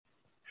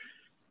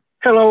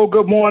Hello,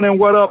 good morning,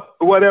 what up,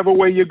 whatever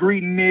way your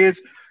greeting is.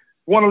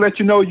 Want to let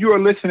you know you are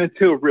listening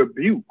to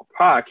Rebuke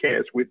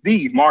Podcast with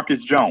the Marcus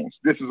Jones.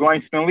 This is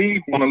Langston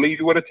Lee. Want to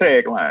leave you with a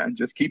tagline.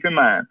 Just keep in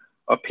mind,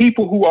 a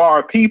people who are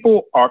a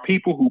people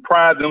who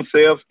pride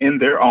themselves in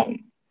their own.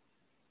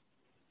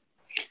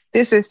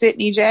 This is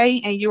Sydney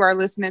J, and you are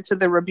listening to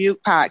the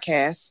Rebuke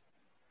Podcast.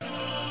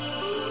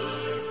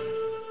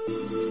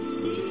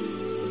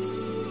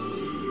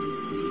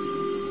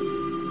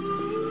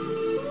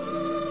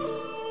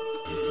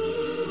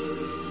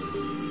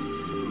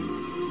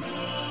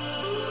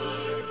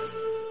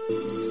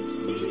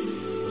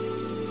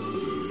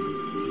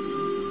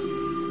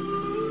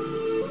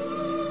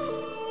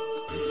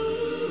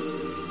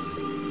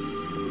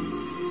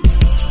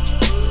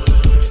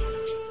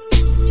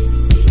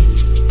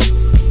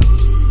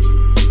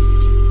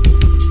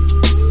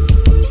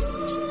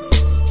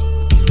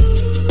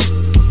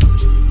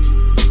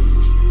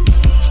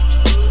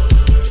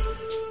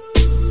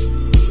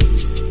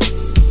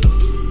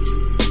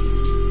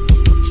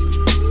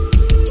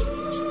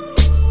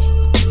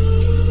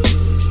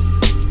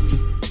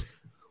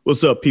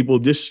 What's up, people?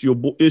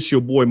 It's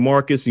your boy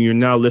Marcus, and you're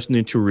now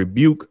listening to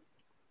Rebuke.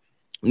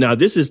 Now,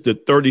 this is the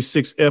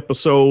 36th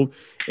episode,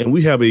 and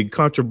we have a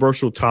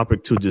controversial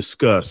topic to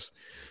discuss.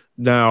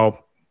 Now,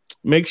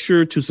 make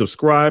sure to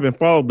subscribe and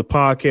follow the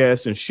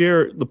podcast and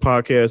share the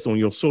podcast on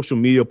your social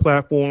media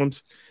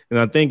platforms. And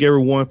I thank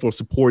everyone for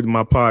supporting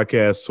my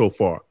podcast so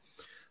far.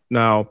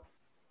 Now,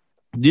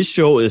 this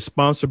show is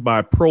sponsored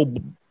by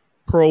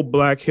Pro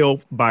Black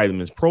Health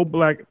Vitamins. Pro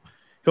Black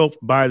Health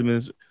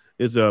Vitamins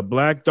is a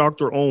Black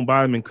doctor-owned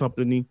vitamin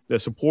company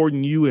that's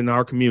supporting you in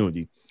our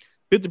community.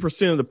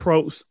 50% of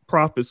the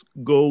profits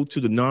go to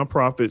the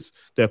nonprofits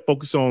that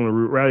focus on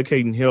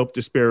eradicating health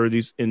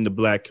disparities in the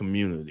Black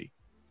community.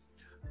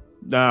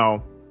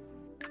 Now,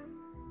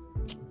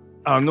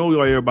 I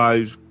know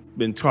everybody's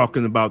been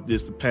talking about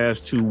this the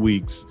past 2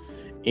 weeks,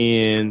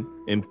 and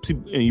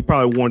you're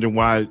probably wondering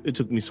why it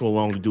took me so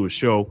long to do a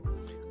show.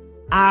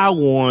 I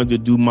wanted to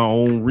do my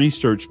own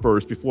research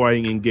first before I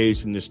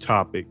engaged in this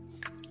topic.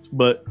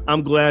 But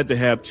I'm glad to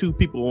have two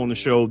people on the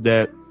show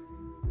that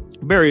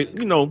very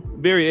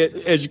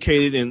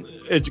educated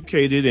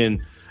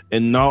and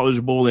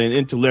knowledgeable and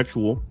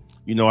intellectual.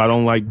 I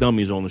don't like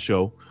dummies on the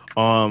show.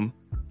 To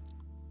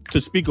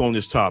speak on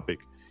this topic,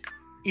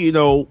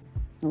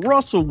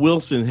 Russell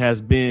Wilson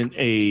has been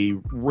a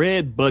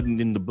red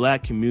button in the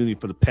Black community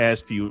for the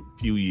past few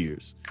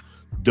years.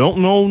 Don't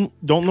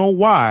know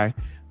why,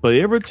 but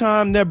every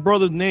time that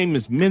brother's name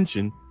is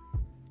mentioned,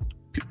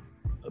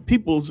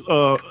 people's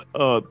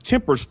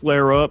tempers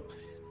flare up.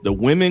 The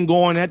women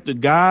going at the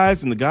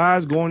guys and the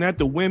guys going at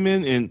the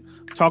women and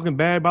talking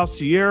bad about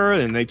Sierra,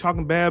 and they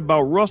talking bad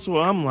about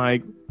Russell. I'm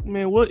like,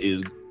 man, what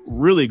is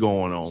really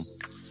going on?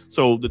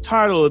 So the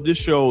title of this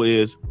show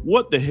is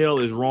What the Hell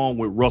is Wrong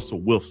with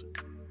Russell Wilson?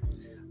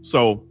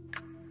 So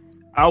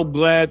I'm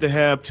glad to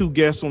have two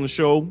guests on the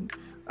show.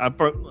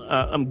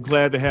 I'm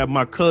glad to have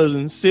my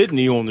cousin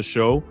Sydney on the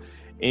show,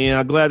 and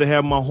I'm glad to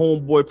have my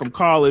homeboy from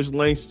college,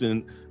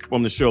 Langston,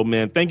 on the show,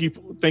 man. Thank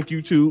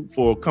you two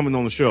for coming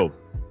on the show.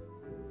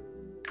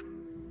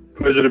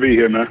 Pleasure to be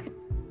here, man.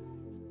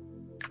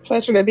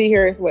 Pleasure to be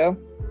here as well.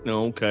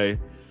 Okay.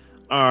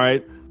 All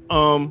right.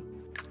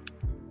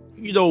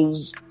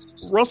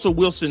 Russell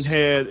Wilson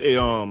had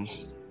a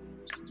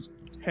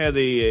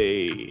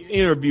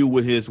interview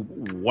with his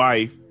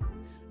wife,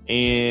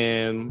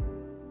 and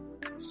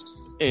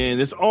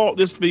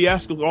this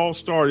fiasco all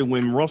started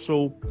when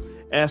Russell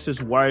asked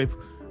his wife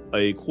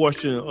a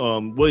question,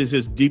 what is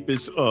his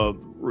deepest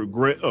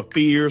regret or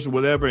fears or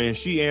whatever, and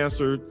she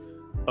answered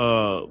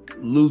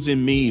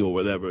losing me or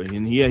whatever,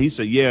 and he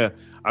said,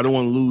 I don't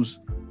want to lose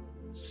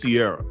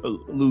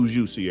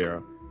you,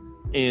 Sierra,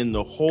 and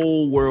the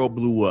whole world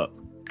blew up.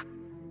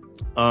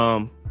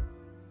 I'm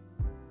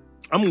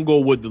gonna go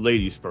with the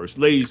ladies first.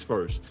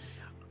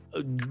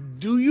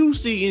 Do you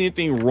see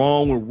anything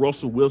wrong with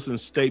Russell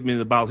Wilson's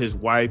statement about his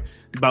wife,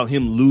 about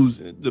him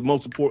losing the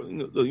most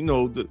important,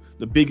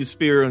 the biggest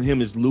fear of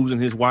him is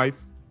losing his wife?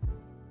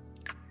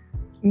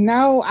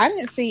 No, I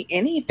didn't see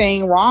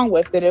anything wrong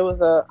with it. It was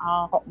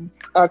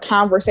a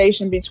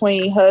conversation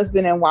between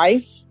husband and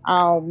wife.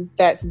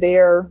 That's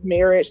their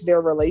marriage, their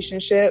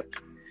relationship,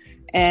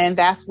 and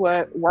that's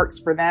what works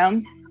for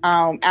them.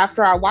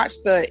 After I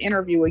watched the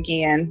interview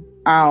again,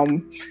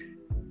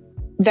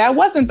 that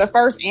wasn't the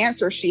first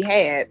answer she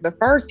had. The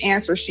first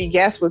answer she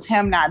guessed was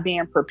him not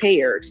being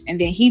prepared. And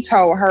then he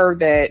told her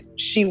that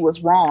she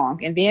was wrong.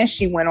 And then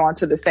she went on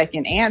to the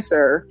second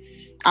answer,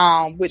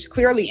 which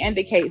clearly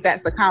indicates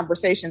that's a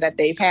conversation that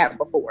they've had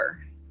before.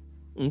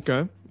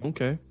 Okay.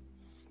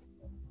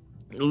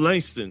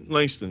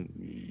 Langston,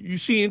 you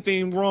see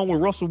anything wrong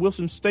with Russell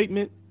Wilson's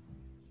statement?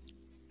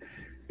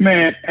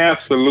 Man,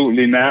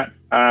 absolutely not.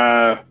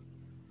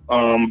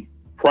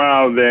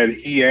 Proud that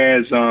he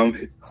has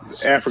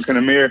African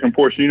American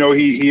portion.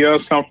 He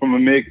does come from a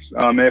mixed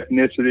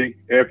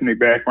ethnic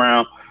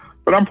background,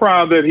 but I'm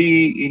proud that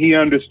he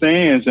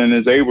understands and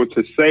is able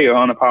to say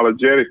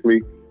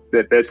unapologetically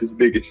that that's his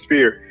biggest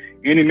fear.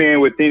 any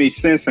man with any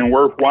sense and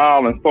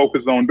worthwhile and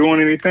focused on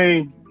doing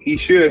anything, he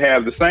should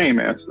have the same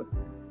answer.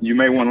 You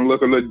may want to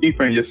look a little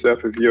deeper in yourself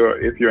if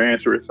your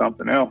answer is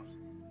something else.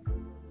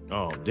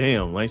 Oh,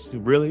 damn,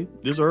 Langston, really?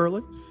 This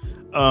early?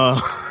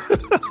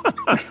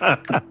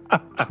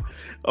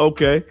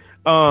 Okay.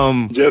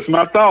 Just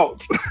my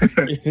thoughts.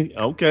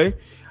 Okay.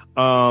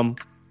 I'm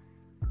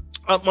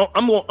going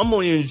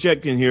to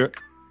interject in here.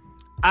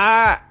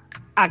 I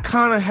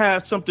kind of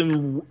had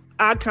something.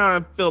 I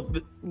kind of felt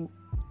a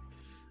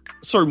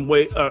certain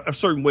way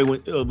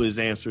when it was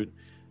answered.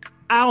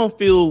 I don't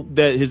feel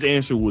that his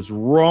answer was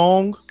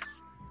wrong.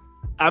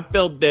 I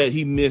felt that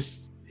he missed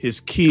his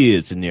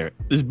kids in there.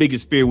 His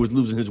biggest fear was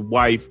losing his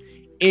wife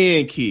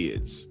and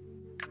kids.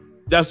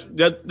 That's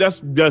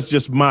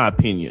just my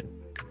opinion.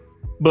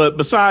 But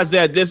besides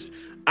that,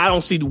 I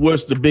don't see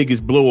what's the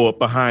biggest blow up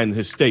behind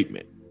his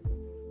statement.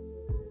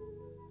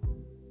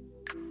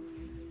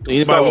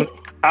 Anybody? So,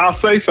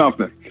 I'll say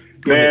something,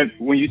 man.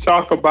 When you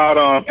talk about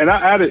and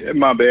I added,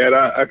 my bad,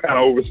 I kind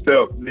of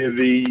overstepped.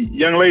 The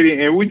young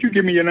lady, and would you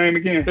give me your name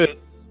again?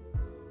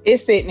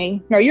 It's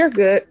Sydney. No, you're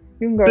good.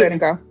 You can go ahead and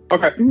go.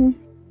 Okay. Mm-hmm.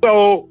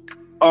 So,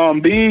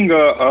 being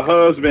a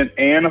husband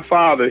and a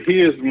father,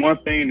 here's one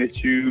thing that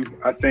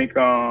I think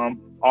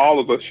all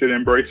of us should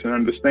embrace and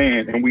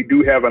understand, and we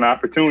do have an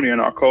opportunity in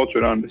our culture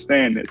to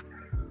understand this.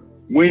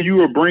 When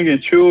you are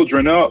bringing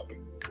children up,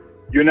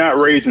 you're not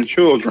raising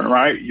children,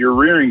 right? You're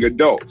rearing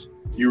adults.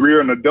 You rear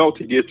an adult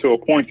to get to a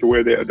point to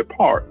where they'll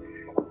depart,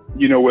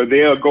 where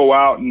they'll go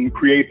out and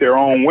create their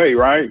own way,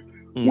 right?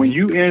 Mm-hmm. When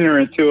you enter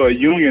into a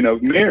union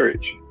of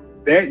marriage,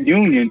 that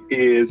union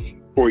is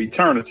for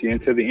eternity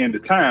until the end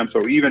of time.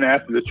 So even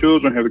after the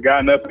children have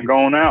gotten up and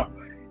gone out,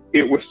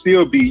 it will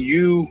still be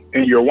you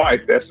and your wife.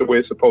 That's the way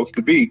it's supposed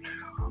to be.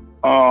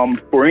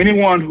 For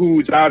anyone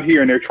who's out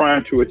here and they're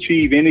trying to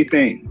achieve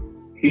anything,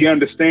 he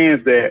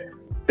understands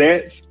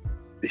that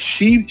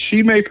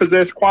she may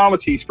possess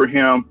qualities for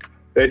him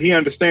that he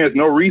understands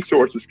no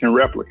resources can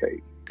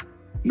replicate.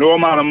 No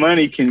amount of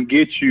money can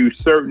get you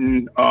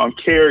certain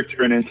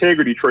character and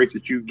integrity traits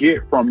that you get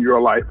from your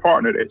life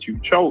partner that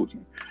you've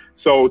chosen.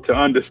 So to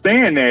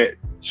understand that,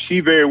 she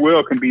very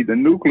well can be the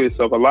nucleus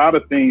of a lot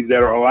of things that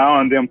are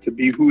allowing them to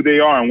be who they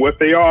are and what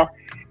they are.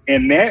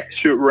 And that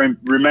should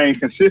remain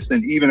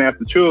consistent even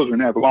after children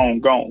have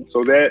long gone.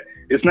 So that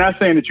it's not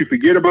saying that you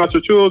forget about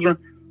your children,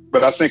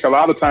 but I think a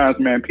lot of times,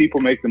 man,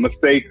 people make the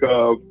mistake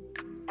of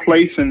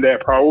placing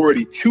that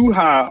priority too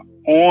high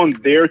on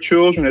their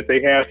children that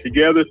they have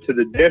together to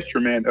the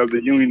detriment of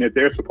the union that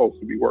they're supposed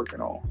to be working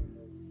on.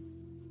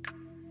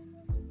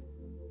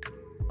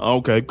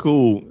 Okay,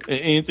 cool.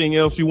 Anything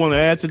else you want to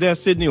add to that,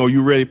 Sydney? Or are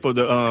you ready for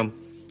the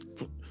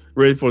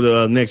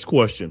next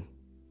question?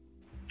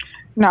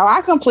 No,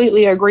 I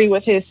completely agree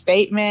with his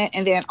statement.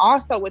 And then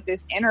also with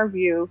this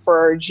interview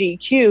for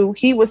GQ,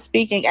 he was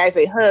speaking as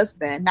a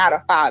husband, not a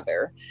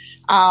father.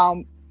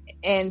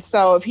 And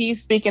so if he's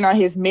speaking on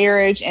his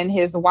marriage and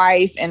his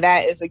wife, and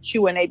that is a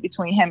Q&A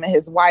between him and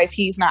his wife,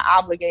 he's not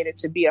obligated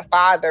to be a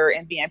father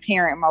and be in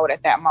parent mode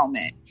at that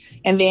moment.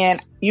 And then,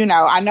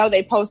 I know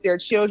they post their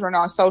children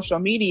on social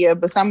media,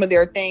 but some of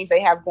their things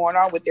they have going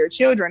on with their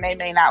children, they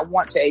may not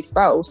want to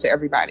expose to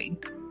everybody.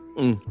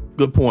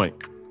 Good point.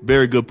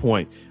 Very good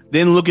point.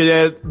 Didn't look at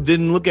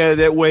it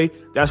that way.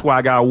 That's why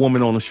I got a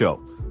woman on the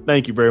show.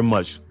 Thank you very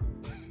much.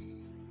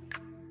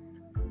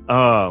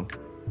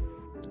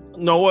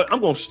 You know what? I'm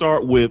gonna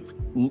start with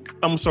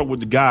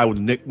the guy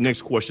with the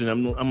next question.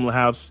 I'm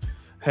gonna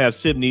have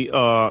Sydney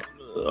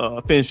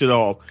finish it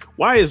off.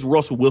 Why is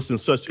Russell Wilson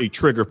such a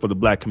trigger for the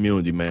black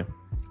community, man?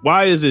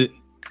 Why is it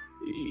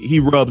he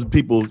rubs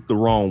people the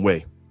wrong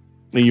way,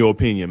 in your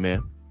opinion,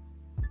 man?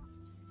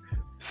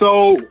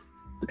 So,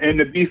 and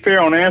to be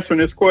fair on answering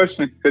this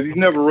question, because he's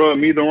never rubbed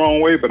me the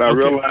wrong way, but I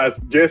realize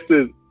just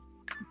as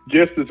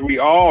we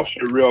all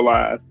should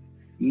realize,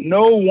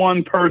 no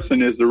one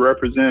person is the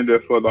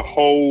representative for the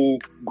whole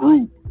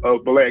group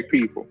of black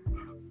people.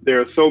 There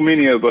are so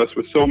many of us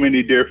with so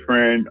many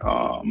different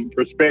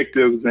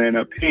perspectives and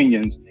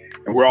opinions,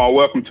 and we're all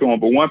welcome to them.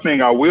 But one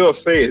thing I will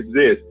say is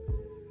this.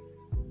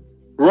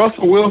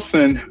 Russell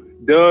Wilson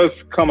does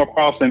come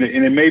across, and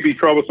it may be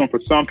troublesome for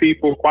some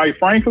people, quite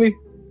frankly.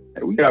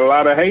 We got a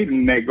lot of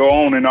hating that go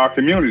on in our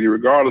community,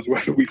 regardless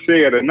whether we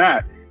say it or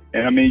not.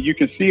 And I mean, you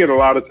can see it a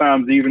lot of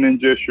times, even in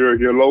just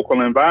your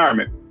local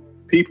environment.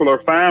 People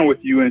are fine with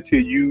you until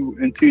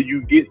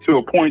you get to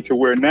a point to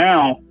where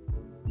now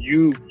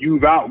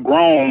you've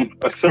outgrown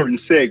a certain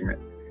segment.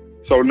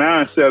 So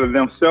now instead of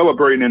them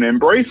celebrating and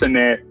embracing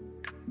that,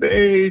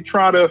 they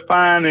try to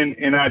find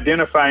and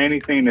identify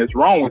anything that's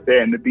wrong with that.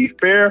 And to be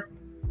fair,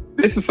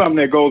 this is something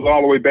that goes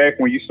all the way back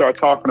when you start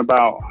talking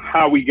about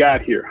how we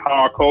got here, how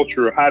our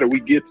culture, how did we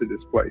get to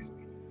this place.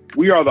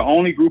 We are the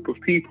only group of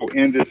people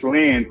in this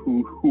land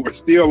who are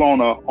still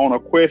on a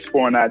quest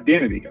for an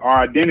identity. Our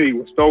identity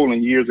was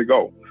stolen years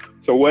ago.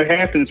 So what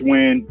happens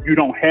when you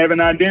don't have an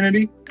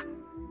identity?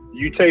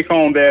 You take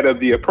on that of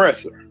the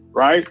oppressor,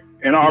 right?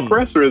 And our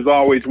oppressor is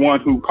always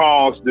one who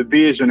caused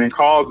division and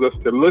calls us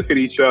to look at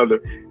each other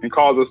and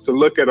calls us to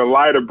look at a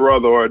lighter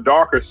brother or a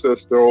darker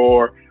sister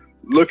or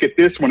look at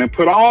this one and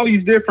put all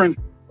these different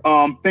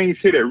things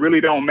here that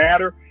really don't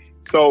matter.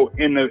 So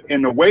in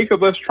the wake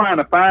of us trying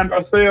to find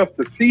ourselves,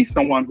 to see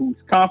someone who's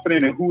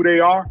confident in who they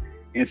are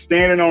and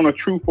standing on a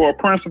truth or a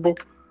principle,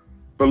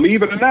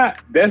 believe it or not,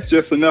 that's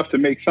just enough to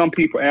make some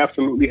people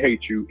absolutely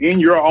hate you in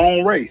your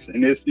own race.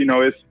 And it's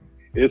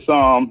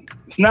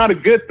not a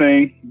good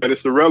thing, but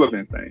it's a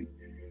relevant thing.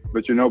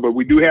 But but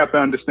we do have to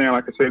understand,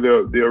 like I say,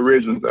 the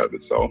origins of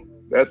it. So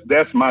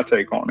that's my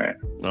take on that.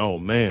 Oh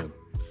man,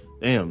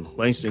 damn!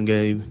 Langston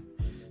gave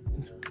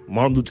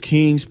Martin Luther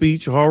King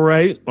speech. All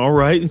right.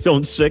 So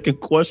the second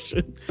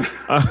question.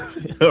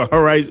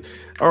 All right.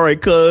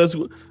 Cuz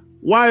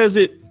why is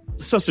it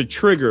such a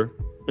trigger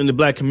in the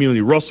black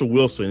community? Russell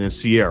Wilson and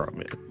Ciara,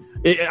 man.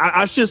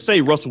 I should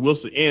say Russell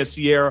Wilson and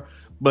Ciara,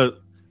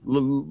 but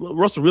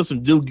Russell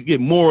Wilson do get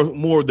more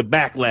of the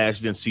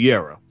backlash than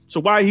Ciara. So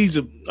why he's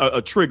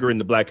a trigger in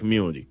the black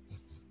community?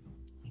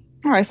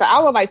 All right, so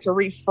I would like to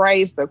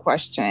rephrase the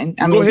question.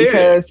 Go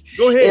ahead.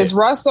 Is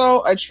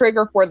Russell a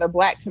trigger for the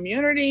black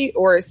community,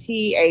 or is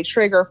he a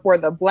trigger for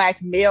the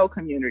black male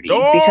community?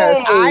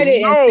 Because I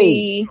didn't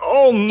see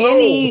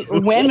any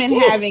women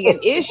having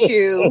an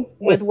issue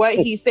with what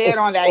he said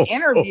on that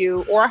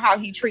interview or how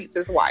he treats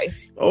his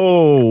wife.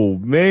 Oh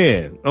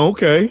man.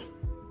 Okay.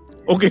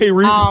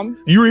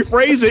 You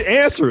rephrase it,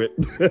 answer it.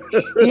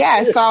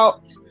 Yeah. So,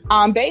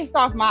 based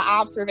off my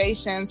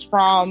observations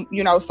from,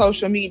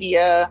 social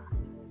media,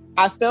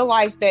 I feel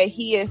like that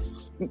he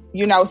is,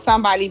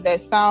 somebody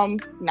that some,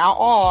 not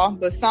all,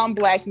 but some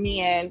black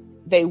men,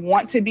 they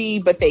want to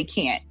be, but they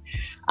can't.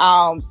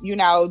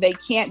 They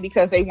can't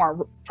because they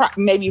weren't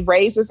maybe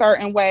raised a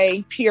certain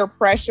way, peer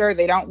pressure.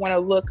 They don't want to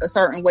look a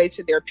certain way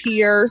to their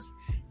peers.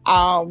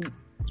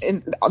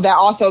 And that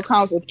also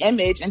comes with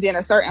image and then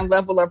a certain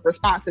level of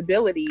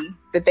responsibility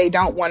that they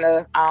don't want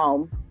to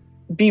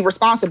be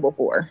responsible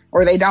for,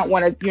 or they don't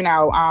want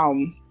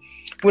to,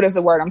 what is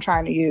the word I'm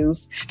trying to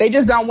use? They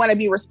just don't want to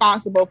be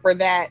responsible for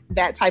that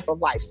type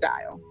of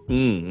lifestyle.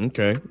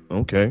 Okay.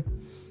 All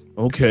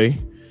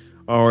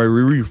right,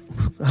 Riri.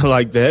 I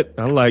like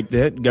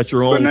that. Got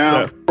your own.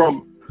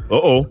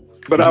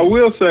 But I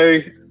will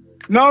say,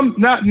 no,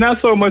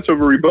 not so much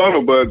of a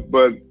rebuttal, but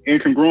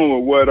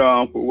incongruent with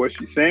what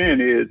she's saying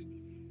is,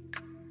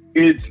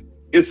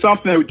 it's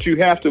something that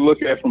you have to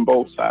look at from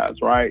both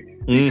sides, right?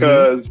 Mm-hmm.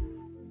 Because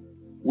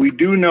we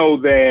do know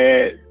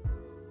that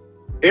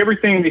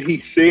everything that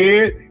he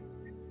said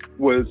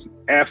was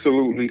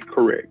absolutely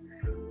correct.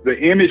 The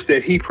image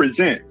that he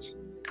presents,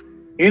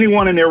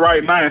 anyone in their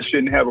right mind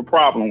shouldn't have a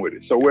problem with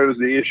it. So where does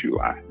the issue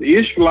lie? The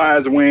issue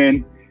lies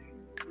when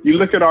you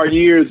look at our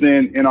years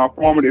in our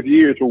formative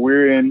years where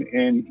we're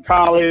in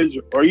college,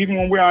 or even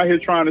when we're out here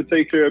trying to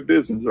take care of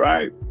business,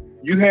 right?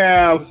 You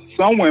have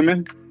some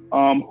women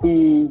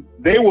who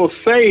they will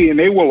say and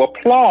they will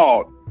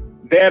applaud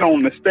that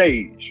on the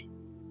stage,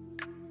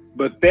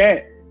 but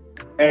that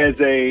as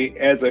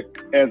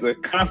a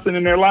constant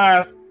in their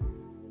lives,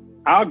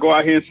 I'll go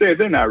out here and say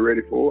they're not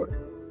ready for it.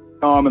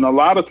 And a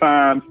lot of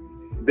times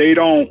they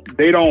don't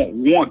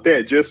want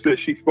that. Just as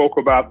she spoke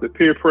about the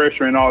peer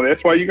pressure and all that.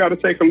 That's why you got to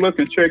take a look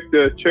and check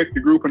the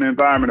group and the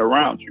environment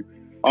around you.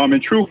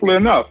 And truthfully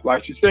enough,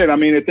 like she said, I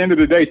mean, at the end of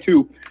the day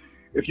too,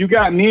 if you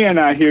got men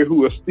out here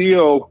who are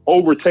still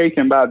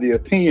overtaken by the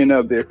opinion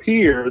of their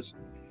peers,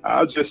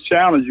 I'll just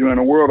challenge you in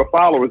a world of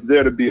followers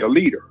there to be a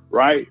leader,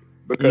 right?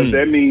 Because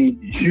that means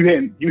you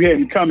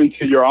hadn't come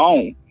into your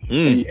own.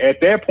 And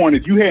at that point,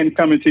 if you hadn't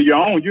come into your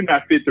own, you're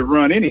not fit to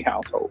run any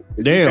household.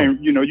 Damn.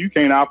 You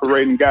can't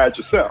operate and guide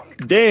yourself.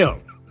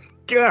 Damn.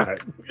 God.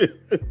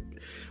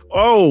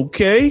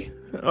 Okay.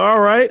 All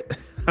right.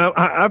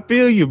 I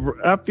feel you.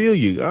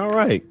 All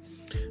right.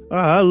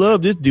 I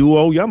love this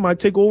duo. Y'all might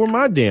take over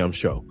my damn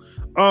show.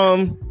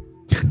 I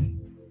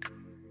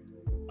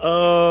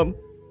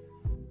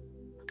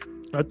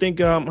think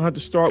I have to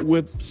start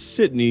with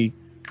Sydney.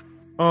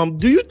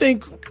 Do you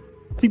think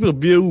people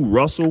view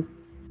Russell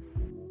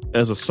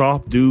as a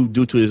soft dude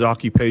due to his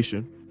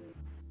occupation?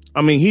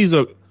 I mean, he's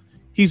a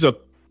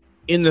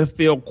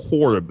NFL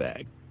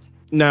quarterback.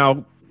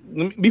 Now,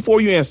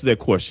 before you answer that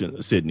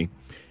question, Sydney,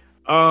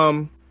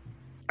 I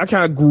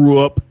kind of grew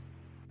up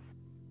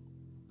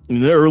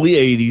in the early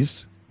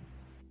 80s,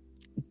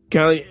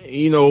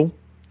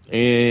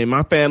 and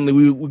my family,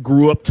 we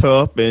grew up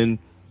tough, and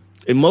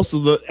most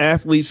of the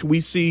athletes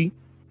we see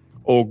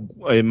or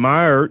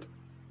admired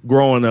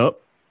growing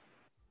up,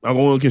 I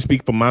only can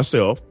speak for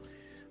myself,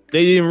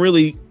 they didn't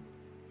really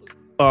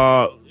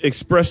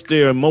express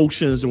their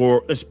emotions,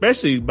 or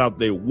especially about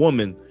their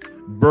woman,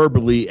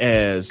 verbally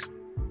as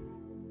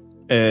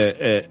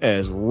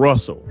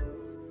Russell.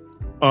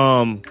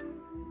 And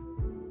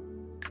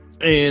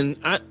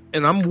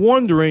I'm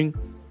wondering,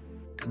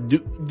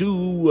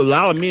 do a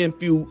lot of men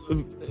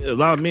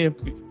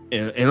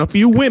and a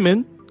few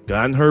women, 'cause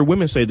I heard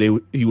women say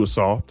he was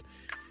soft.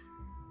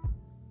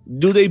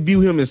 Do they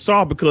view him as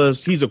soft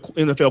because he's an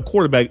NFL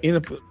quarterback?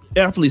 NFL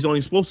athletes only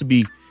supposed to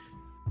be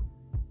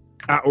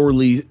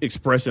outwardly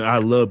expressing "I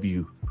love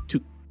you"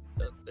 to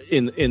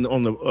in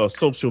on the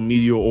social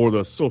media or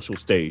the social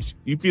stage.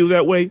 You feel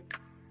that way?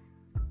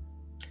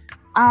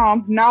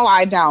 No,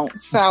 I don't.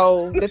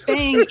 So the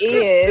thing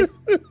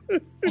is,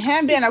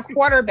 him being a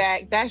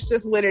quarterback, that's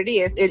just what it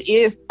is. It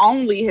is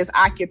only his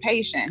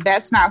occupation.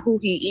 That's not who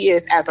he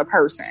is as a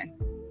person.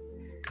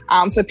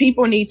 So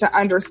people need to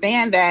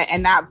understand that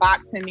and not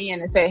box him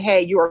in and say,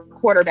 hey, you're a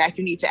quarterback.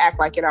 You need to act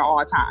like it at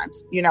all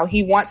times. You know,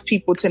 he wants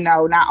people to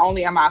know, not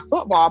only am I a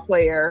football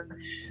player,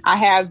 I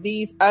have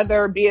these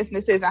other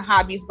businesses and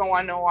hobbies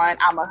going on.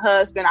 I'm a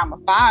husband. I'm a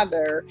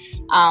father.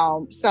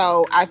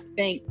 So I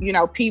think, you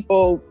know,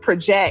 people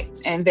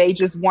project and they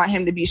just want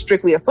him to be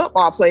strictly a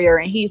football player,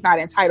 and he's not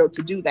entitled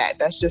to do that.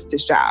 That's just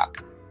his job.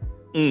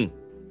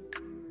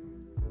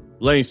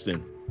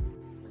 Langston,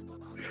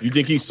 you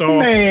think he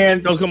saw?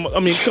 Man, look.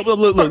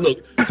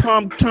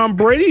 Tom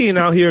Brady ain't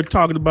out here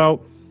talking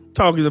about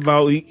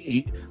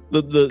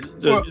the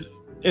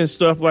and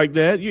stuff like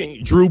that.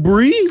 Drew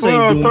Brees ain't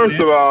doing first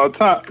that. of all,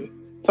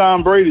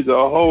 Tom Brady's a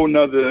whole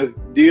nother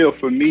deal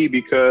for me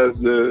because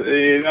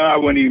I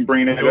wouldn't even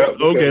bring that up.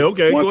 Okay.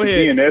 Go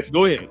ahead.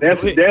 Go ahead.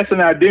 That's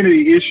an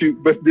identity issue.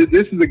 But this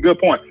is a good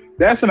point.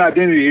 That's an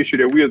identity issue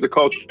that we as a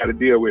culture got to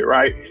deal with,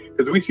 right?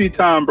 Because we see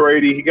Tom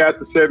Brady, he got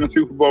the 7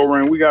 Super Bowl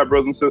ring. We got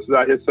brothers and sisters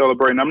out here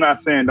celebrating. I'm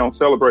not saying don't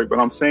celebrate, but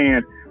I'm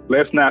saying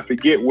let's not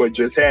forget what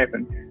just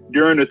happened.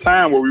 During the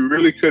time where we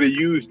really could have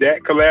used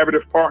that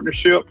collaborative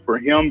partnership for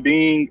him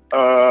being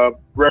a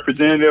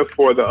representative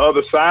for the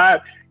other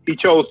side, he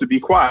chose to be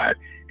quiet.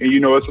 And,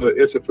 you know,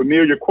 it's a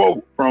familiar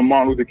quote from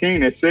Martin Luther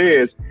King that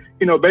says,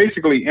 you know,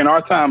 basically in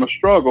our time of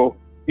struggle,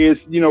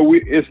 it's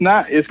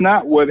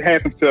not what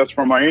happens to us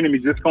from our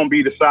enemies. It's going to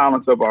be the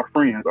silence of our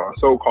friends, our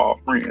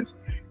so-called friends.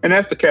 And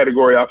that's the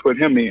category I put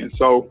him in.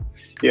 So,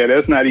 yeah,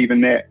 that's not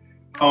even that.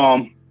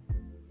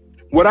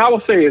 What I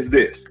will say is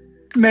this.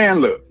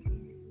 Man, look,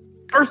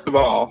 first of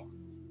all,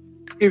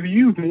 if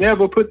you've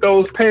never put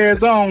those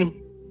pads on,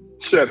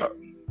 shut up.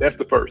 That's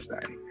the first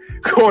thing.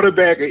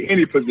 Quarterback at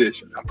any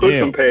position, I put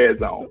some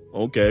pads on.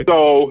 Okay.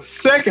 So,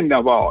 second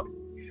of all,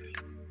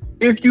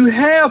 if you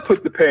have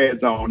put the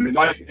pads on, and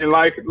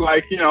like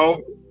you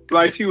know,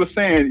 like she was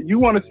saying, you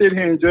want to sit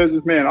here and judge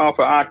this man off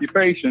of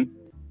occupation,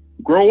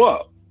 grow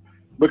up.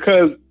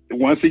 Because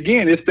once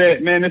again, it's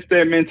that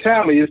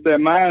mentality, it's that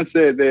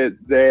mindset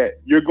that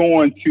you're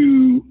going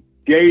to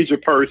gauge a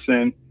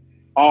person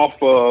off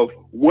of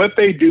what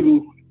they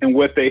do and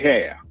what they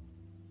have.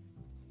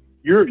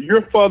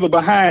 You're further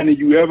behind than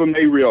you ever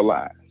may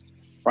realize,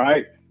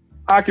 right?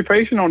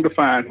 Occupation don't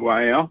define who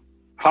I am.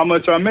 How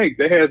much I make,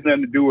 that has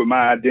nothing to do with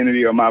my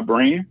identity or my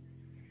brand.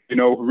 You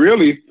know,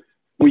 really,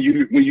 when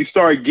you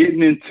start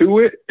getting into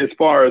it, as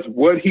far as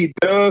what he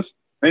does,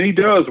 and he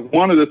does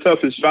one of the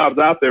toughest jobs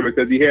out there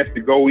because he has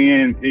to go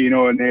in, you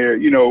know, and there,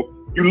 you know,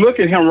 you look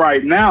at him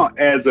right now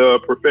as a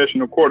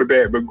professional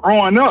quarterback, but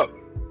growing up,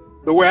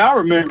 the way I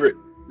remember it,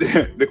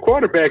 the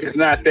quarterback is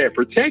not that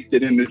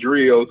protected in the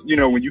drills, you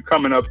know, when you're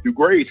coming up through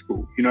grade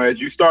school. You know, as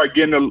you start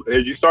getting a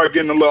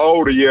little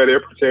older, yeah, they're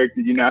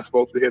protected. You're not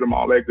supposed to hit them,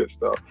 all that good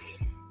stuff.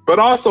 But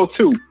also,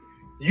 too,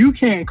 you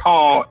can't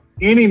call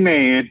any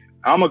man,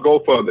 I'm going to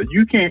go further,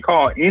 you can't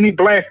call any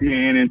black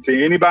man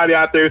into anybody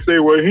out there and say,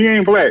 well, he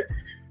ain't black.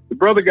 The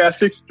brother got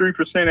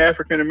 63%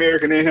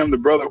 African-American in him. The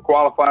brother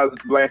qualifies as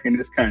black in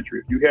this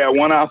country. If you have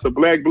 1 ounce of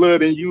black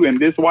blood in you in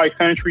this white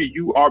country,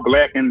 you are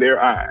black in their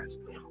eyes.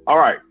 All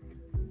right.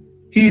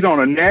 He's on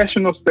a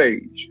national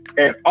stage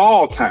at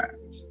all times.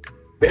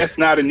 That's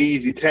not an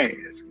easy task.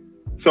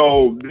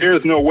 So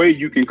there's no way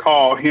you can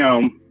call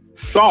him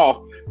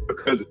soft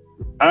because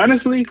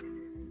honestly,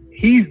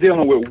 he's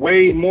dealing with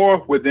way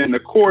more within the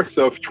course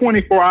of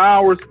 24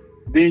 hours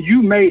than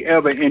you may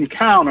ever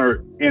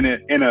encounter in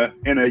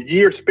a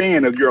year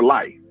span of your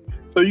life.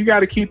 So you got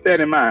to keep that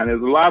in mind.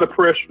 There's a lot of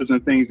pressures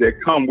and things that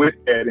come with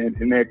that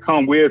and that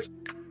come with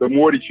the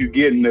more that you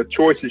get and the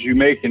choices you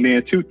make. And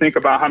then two, think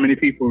about how many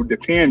people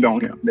depend on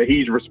him that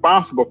he's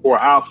responsible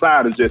for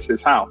outside of just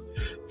his house.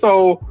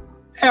 So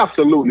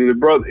absolutely, the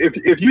brother,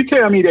 if you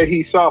tell me that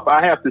he's soft,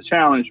 I have to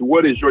challenge,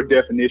 what is your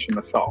definition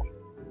of soft?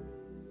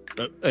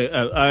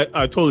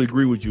 I totally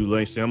agree with you,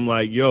 Langston. I'm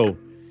like, yo,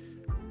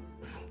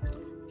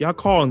 y'all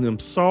calling them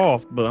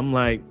soft, but I'm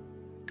like,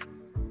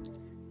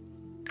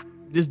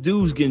 this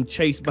dude's getting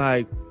chased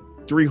by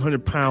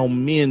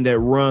 300-pound men that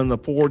run the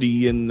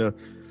 40 in the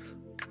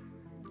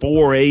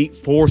 4.8,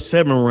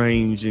 4.7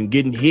 range and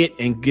getting hit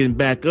and getting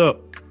back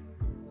up.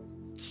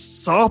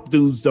 Soft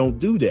dudes don't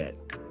do that.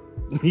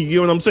 You get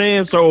what I'm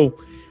saying? So,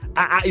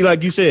 I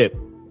like you said,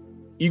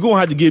 you're going to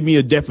have to give me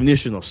a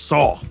definition of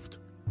soft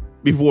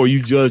before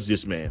you judge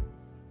this man.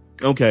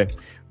 Okay.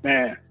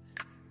 Man.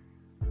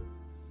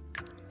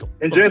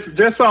 And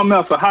just something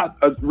else,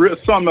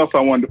 something else I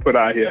wanted to put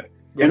out here.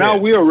 Go and ahead. I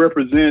will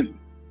represent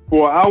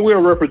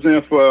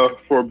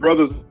for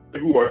brothers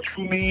who are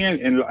true men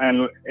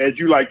and as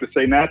you like to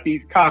say, not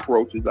these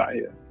cockroaches out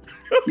here.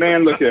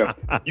 Man, look here.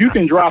 You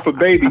can drop a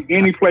baby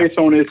any place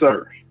on this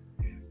earth.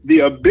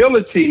 The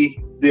ability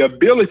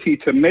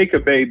to make a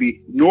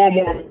baby no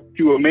more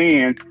you a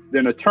man,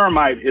 then a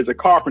termite is a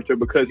carpenter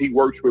because he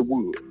works with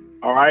wood.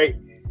 All right?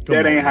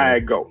 That ain't how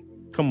it go.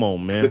 Come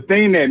on, man. The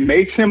thing that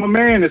makes him a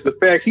man is the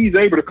fact he's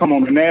able to come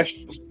on the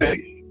national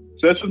stage,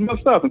 such as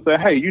myself, and say,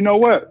 hey, you know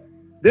what?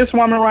 This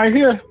woman right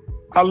here,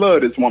 I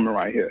love this woman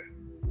right here.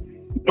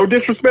 No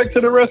disrespect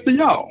to the rest of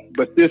y'all,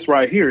 but this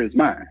right here is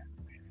mine.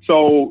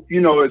 So, you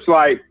know, it's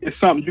like, it's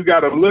something you got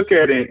to look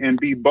at it and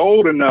be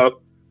bold enough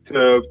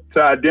to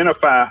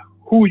identify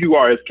who you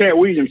are. As Cat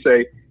Williams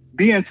say,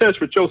 be in touch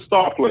with your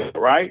star player,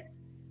 right?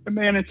 The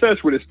man in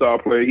touch with his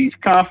star player. He's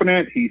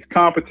confident, he's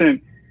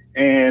competent,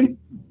 and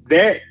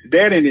that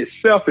in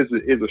itself is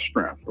a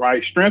strength,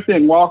 right? Strength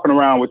in walking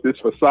around with this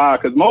facade,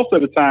 because most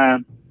of the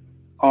time,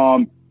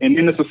 and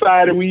in the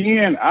society we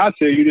in, I'll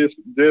tell you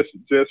this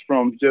just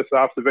from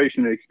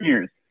observation and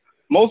experience.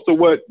 Most of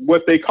what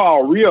they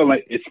call real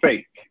is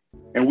fake,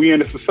 and we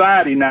in a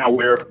society now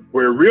where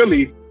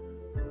really,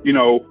 you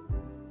know,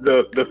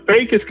 the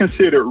fake is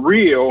considered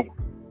real,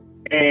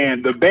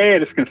 and the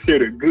bad is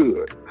considered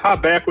good. How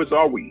backwards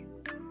are we?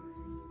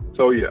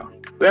 So yeah,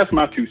 that's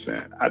my 2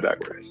 cents. I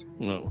digress.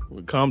 No,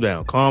 calm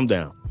down.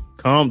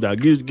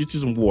 Get you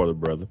some water,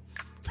 brother.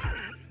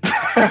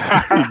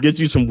 Get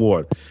you some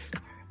water.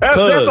 That's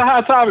a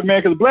hot topic,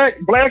 man, because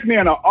black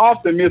men are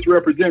often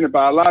misrepresented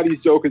by a lot of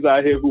these jokers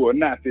out here who are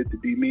not fit to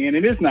be men,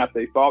 and it's not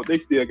their fault. They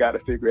still got to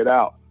figure it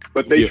out.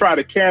 But they try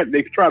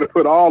to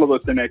put all of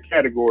us in that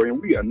category, and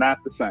we are not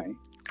the same.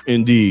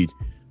 Indeed,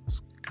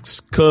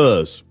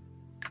 because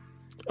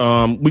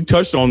we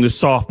touched on this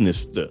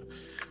softness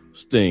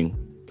thing.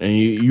 And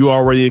you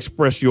already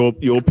expressed your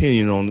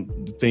opinion on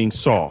the thing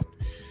soft.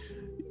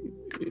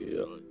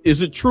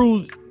 Is it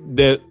true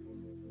that,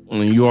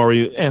 and you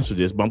already answered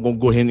this, but I'm going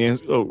to go ahead and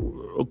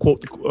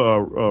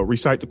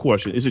recite the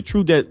question. Is it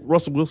true that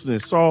Russell Wilson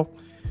is soft,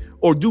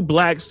 or do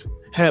blacks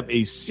have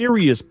a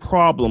serious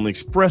problem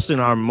expressing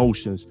our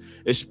emotions,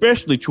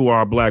 especially to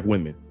our black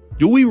women?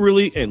 Do we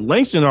really? And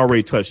Langston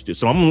already touched it.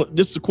 So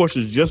this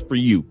question is just for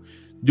you.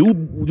 Do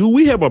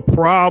we have a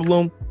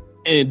problem?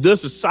 And does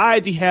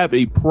society have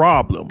a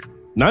problem?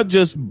 Not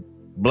just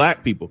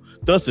black people.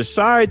 Does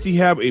society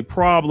have a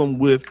problem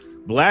with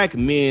black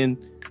men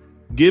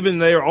giving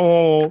their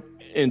all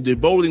and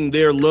devoting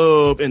their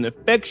love and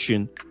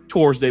affection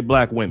towards their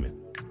black women?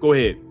 Go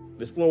ahead.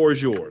 This floor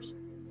is yours.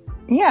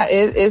 Yeah,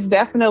 it's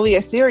definitely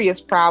a serious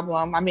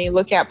problem. I mean,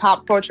 look at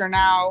pop culture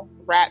now,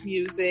 rap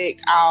music,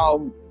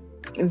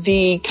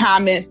 the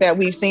comments that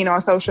we've seen on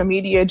social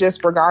media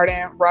just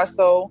regarding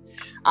Russell.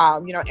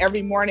 You know,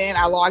 every morning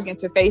I log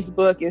into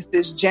Facebook, it's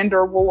this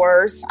gender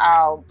wars.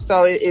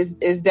 So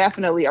it's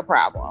definitely a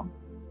problem.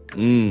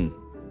 And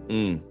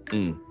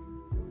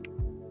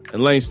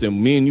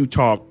Langston, me and you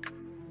talk,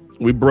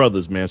 we're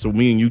brothers, man. So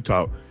me and you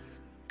talk.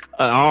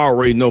 I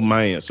already know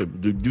my answer.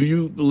 Do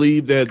you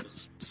believe that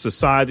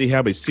society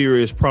have a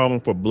serious problem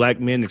for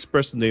black men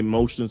expressing their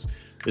emotions,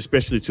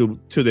 especially to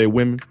their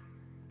women?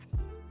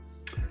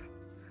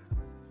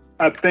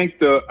 I think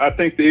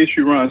the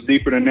issue runs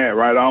deeper than that,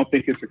 right? I don't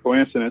think it's a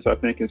coincidence. I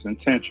think it's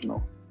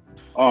intentional.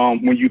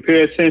 When you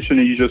pay attention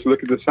and you just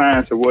look at the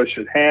science of what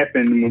should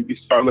happen, when you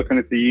start looking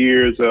at the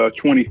years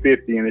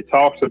 2050, and it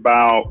talks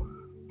about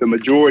the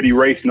majority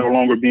race no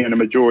longer being the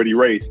majority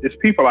race, there's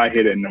people out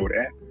here that know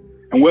that.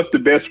 And what's the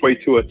best way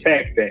to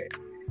attack that?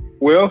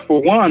 Well,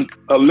 for one,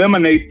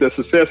 eliminate the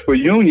successful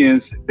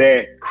unions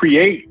that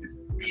create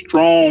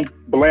strong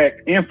black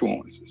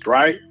influences,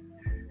 right?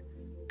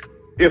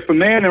 If a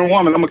man and a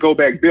woman, I'm gonna go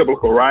back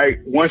biblical, right?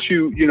 Once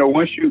you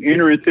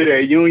enter into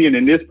that union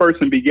and this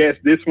person begets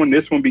this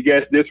one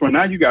begets this one,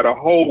 now you got a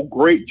whole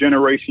great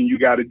generation you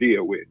got to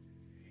deal with.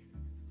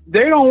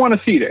 They don't want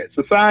to see that.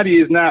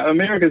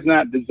 America's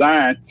not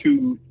designed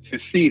to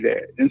see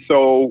that. And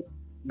so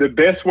the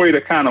best way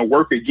to kind of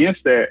work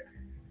against that,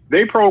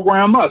 they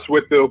program us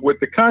with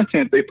the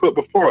content they put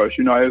before us,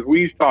 you know, as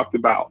we've talked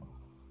about.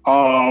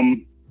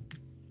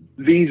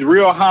 These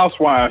Real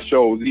Housewives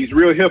shows, these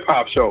real hip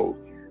hop shows.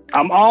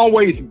 I'm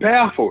always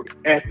baffled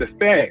at the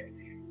fact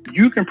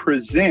you can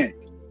present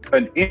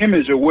an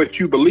image of what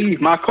you believe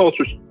my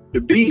culture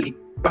to be,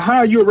 but how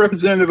are you a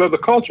representative of the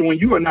culture when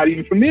you are not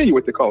even familiar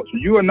with the culture?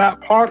 You are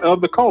not part of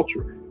the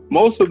culture.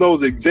 Most of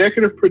those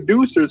executive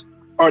producers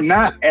are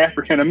not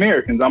African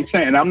Americans. I'm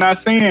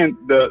not saying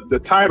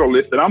the title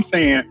listed. I'm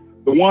saying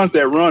the ones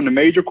that run the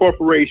major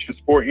corporations,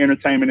 sport,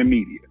 entertainment, and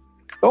media.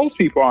 Those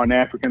people aren't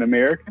African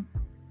American.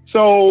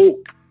 So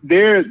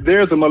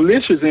there's a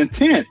malicious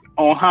intent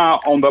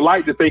on the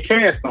light that they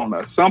cast on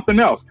us. Something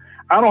else.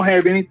 I don't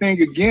have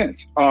anything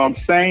against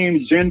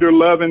same gender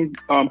loving,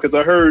 because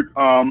I heard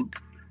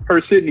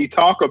Sydney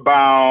talk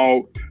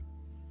about,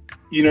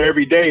 you know,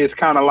 every day it's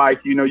kind of like,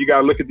 you know, you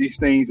got to look at these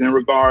things in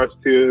regards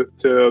to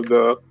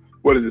the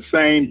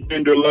same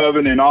gender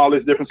loving and all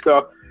this different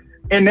stuff.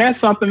 And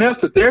that's something else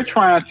that they're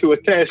trying to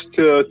attach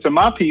to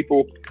my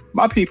people.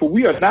 My people,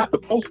 we are not the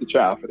poster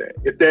child for that.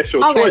 If that's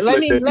your choice, let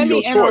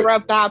me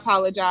interrupt. I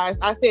apologize.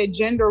 I said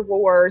gender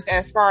wars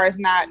as far as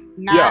not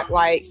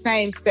like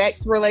same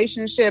sex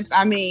relationships.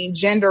 I mean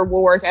gender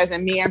wars as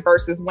in men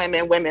versus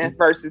women, women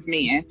versus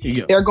men.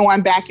 Yeah. They're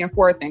going back and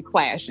forth and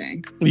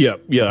clashing. Yeah.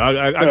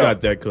 I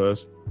got that,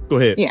 cuz. Go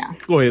ahead. Yeah.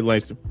 Go ahead,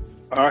 Langston.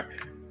 All right.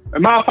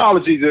 And my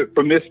apologies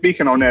for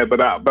misspeaking on that, but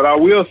I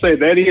will say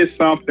that is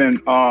something.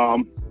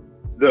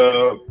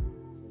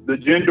 The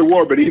gender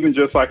war, but even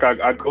just like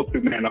I go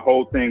through, man, the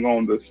whole thing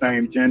on the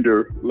same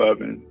gender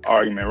loving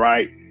argument,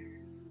 right?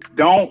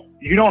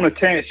 You don't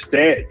attach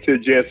that to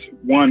just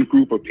one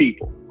group of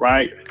people,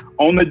 right?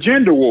 On the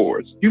gender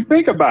wars, you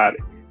think about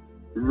it,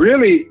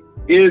 really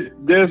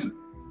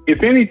if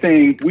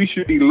anything, we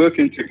should be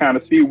looking to kind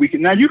of see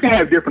now you can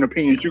have different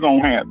opinions, you're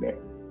going to have that,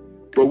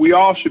 but we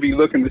all should be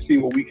looking to see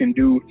what we can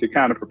do to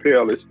kind of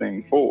propel this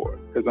thing forward.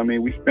 Because I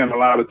mean, we spend a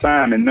lot of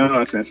time in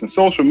nonsense and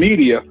social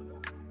media.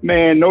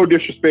 Man, no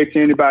disrespect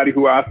to anybody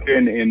who out there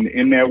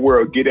in that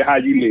world, get it how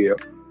you live.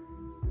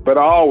 But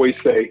I always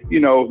say,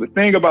 the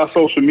thing about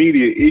social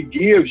media, it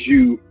gives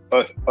you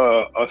a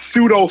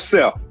pseudo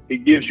self.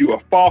 It gives you a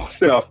false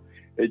self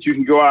that you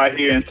can go out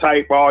here and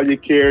type all your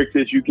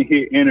characters. You can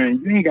hit enter, and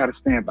you ain't got to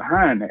stand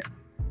behind that.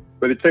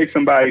 But it takes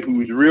somebody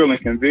who's real and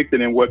convicted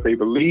in what they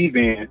believe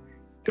in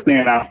to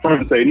stand out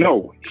front and say,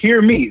 no,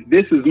 hear me.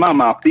 This is my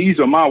mouth. These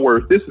are my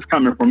words. This is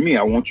coming from me.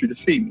 I want you to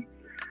see me.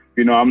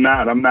 I'm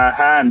not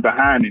hiding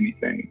behind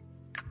anything.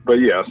 But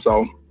yeah,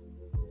 so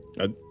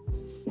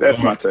that's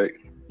my take.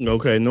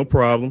 Okay, no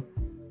problem.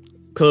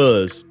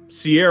 Cause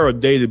Ciara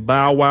dated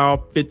Bow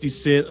Wow, 50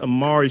 Cent,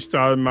 Amari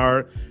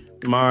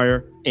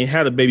Stoudemire, and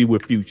had a baby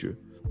with Future.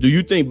 Do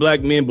you think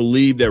black men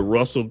believe that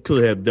Russell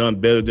could have done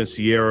better than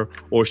Ciara,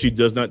 or she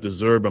does not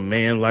deserve a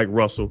man like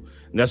Russell?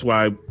 And that's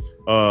why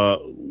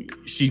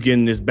she's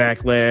getting this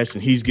backlash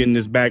and he's getting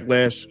this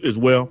backlash as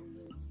well?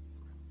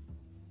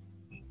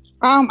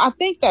 I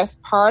think that's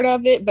part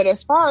of it, but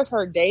as far as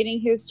her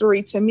dating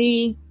history, to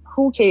me,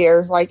 who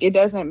cares? Like, it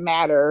doesn't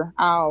matter.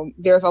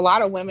 There's a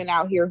lot of women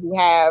out here who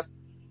have,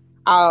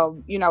 a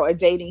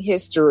dating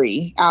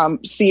history.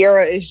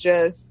 Ciara is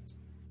just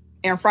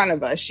in front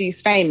of us.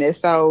 She's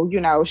famous. So,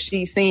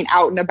 she's seen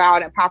out and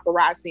about and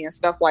paparazzi and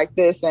stuff like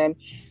this. And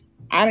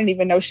I didn't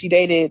even know she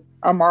dated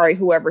Amari,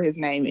 whoever his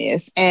name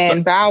is.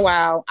 And Bow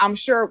Wow, I'm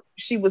sure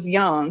she was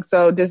young.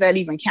 So does that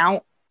even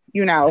count?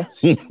 To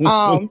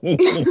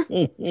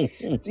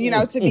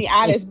be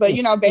honest, but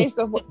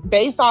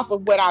based off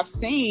of what I've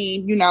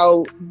seen,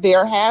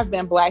 there have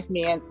been black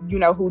men,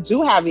 who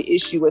do have an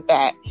issue with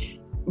that.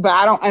 But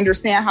I don't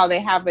understand how they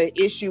have an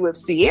issue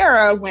with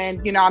Ciara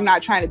when, I'm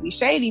not trying to be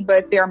shady,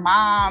 but their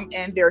mom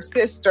and their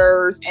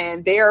sisters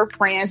and their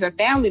friends and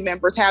family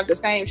members have the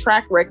same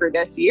track record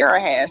that Ciara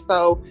has.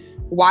 So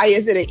why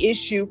is it an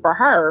issue for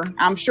her?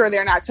 I'm sure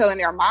they're not telling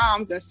their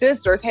moms and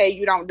sisters, hey,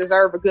 you don't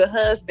deserve a good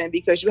husband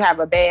because you have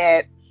a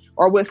bad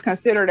or what's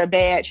considered a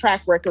bad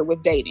track record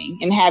with dating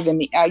and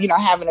having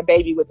a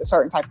baby with a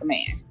certain type of man.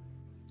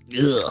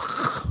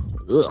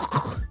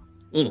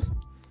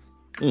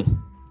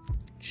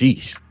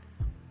 Jeez.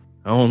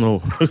 I don't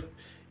know.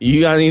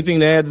 You got anything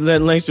to add to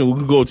that, Langston? We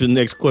can go to the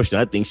next question.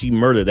 I think she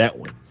murdered that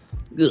one.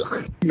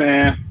 Ugh.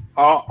 Man,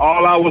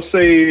 all I will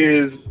say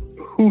is,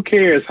 who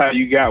cares how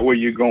you got where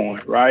you're going,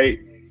 right?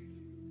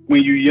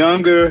 When you're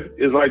younger,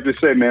 it's like they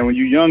say, man, when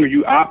you're younger,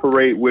 you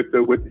operate with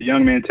the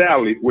young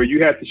mentality. Where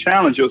you have to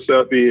challenge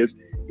yourself is,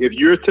 if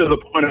you're to the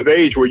point of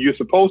age where you're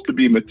supposed to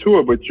be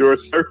mature, but your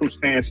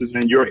circumstances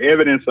and your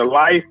evidence of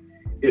life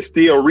is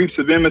still reaps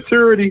of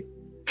immaturity,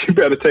 you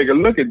better take a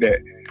look at that.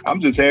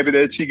 I'm just happy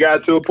that she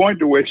got to a point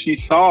to where she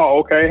saw,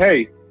 okay,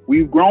 hey,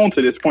 we've grown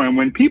to this point.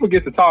 When people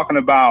get to talking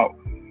about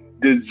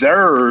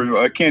deserve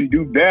or can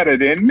do better,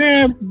 then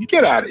man,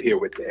 get out of here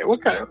with that.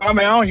 I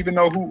don't even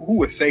know who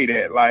would say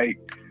that. Like,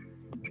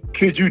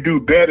 could you do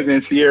better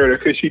than Ciara?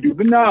 Could she do?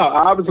 But no,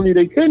 obviously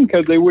they couldn't,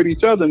 because they with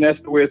each other, and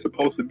that's the way it's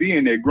supposed to be.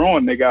 And they're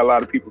growing. They got a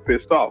lot of people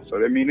pissed off. So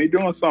that means they're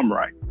doing something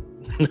right.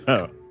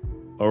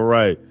 All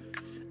right.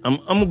 I'm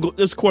gonna go.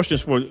 This question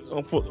is for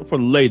the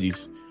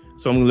ladies.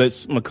 So I'm gonna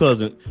let my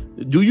cousin.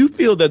 Do you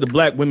feel that the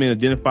black women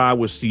identify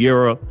with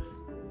Ciara,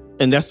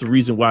 and that's the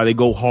reason why they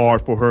go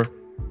hard for her?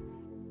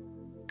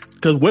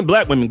 Because when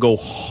black women go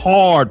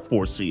hard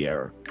for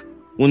Ciara,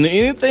 when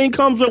anything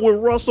comes up with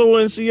Russell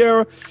and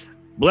Ciara,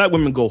 black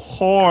women go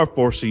hard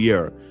for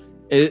Ciara.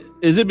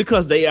 Is it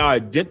because they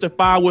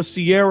identify with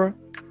Ciara?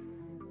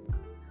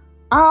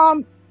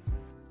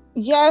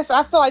 Yes,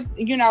 I feel like,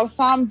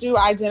 some do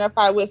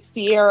identify with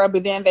Ciara,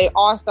 but then they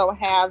also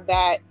have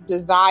that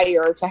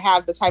desire to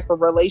have the type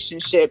of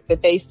relationship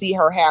that they see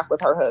her have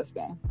with her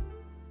husband.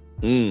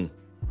 The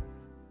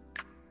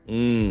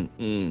men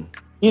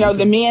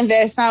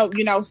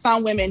that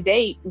some women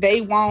date,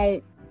 they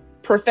won't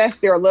profess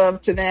their love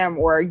to them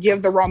or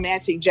give the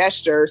romantic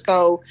gesture.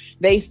 So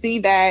they see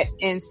that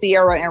in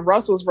Ciara and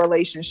Russell's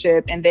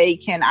relationship, and they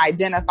can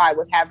identify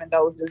with having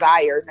those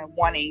desires and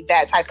wanting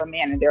that type of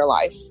man in their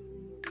life.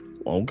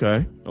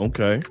 Okay.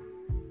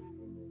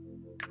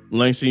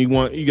 Langston,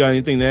 you got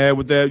anything to add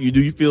with that?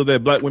 You feel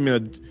that black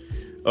women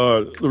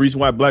are, the reason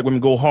why black women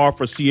go hard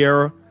for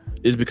Ciara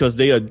is because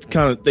they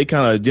kind of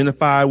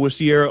identify with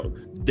Ciara,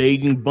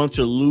 dating bunch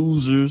of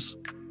losers,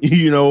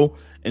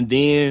 and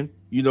then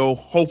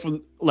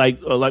hopefully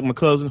like my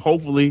cousin,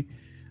 hopefully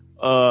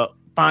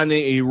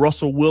finding a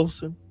Russell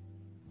Wilson.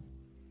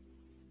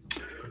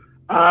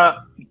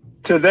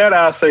 To that,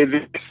 I'll say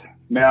this.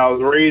 Now, I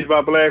was raised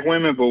by black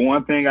women, but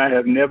one thing I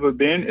have never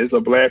been is a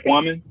black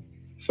woman.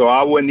 So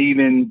I wouldn't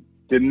even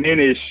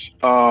diminish,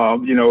 a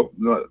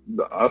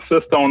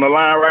sister on the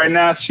line right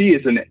now. She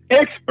is an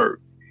expert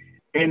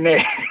in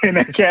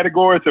that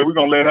category. So we're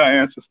going to let her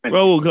answer.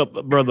 Well,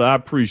 brother, I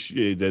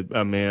appreciate that.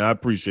 I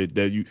appreciate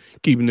that. You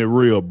keeping it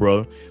real,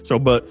 bro. So,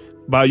 but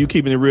by you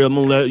keeping it real, I'm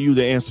going to let you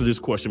to answer this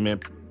question, man.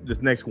 This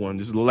next one.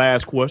 This is the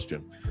last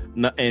question.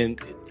 And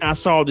I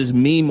saw this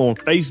meme on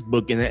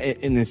Facebook, and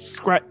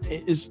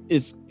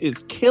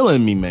it's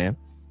killing me, man.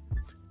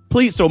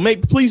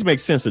 Please make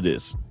sense of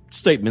this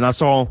statement I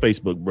saw on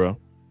Facebook, bro.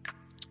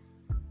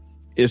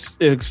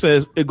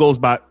 It goes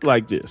by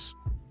like this: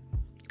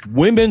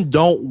 women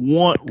don't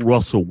want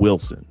Russell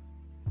Wilson;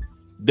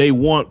 they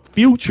want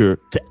Future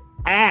to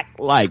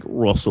act like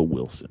Russell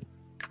Wilson.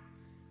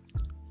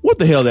 What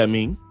the hell that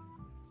mean?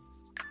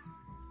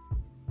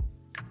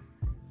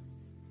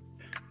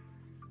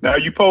 Now, are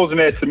you posing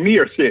that to me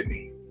or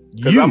Sydney?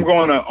 Because I'm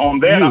going to, on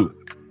that.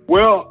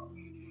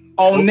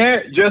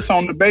 That, just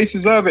on the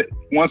basis of it,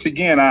 once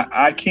again,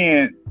 I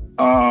can't,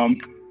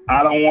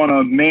 I don't want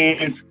to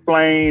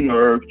mansplain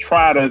or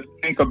try to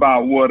think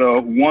about what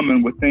a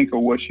woman would think or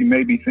what she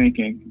may be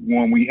thinking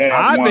when we have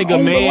I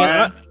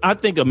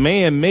think a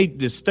man made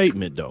this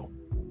statement, though.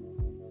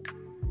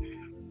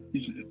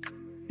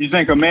 You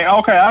think a man?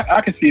 Okay,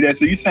 I can see that.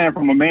 So you're saying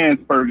from a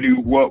man's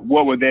purview, what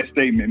would that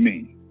statement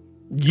mean?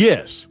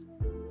 Yes.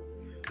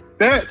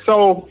 That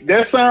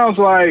sounds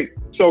like,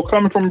 so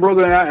coming from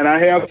brother, and I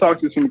have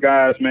talked to some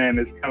guys, man,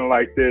 it's kind of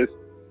like this,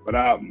 but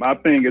my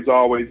thing is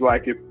always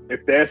like, if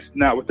that's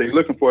not what they're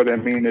looking for,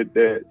 that mean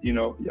that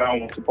y'all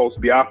aren't supposed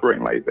to be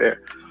operating like that.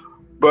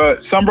 But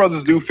some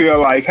brothers do feel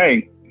like,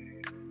 hey,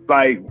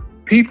 like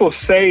people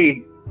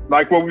say,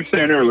 like what we were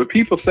saying earlier,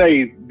 people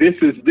say this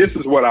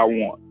is what I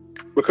want,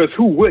 because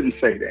who wouldn't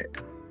say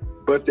that?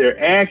 But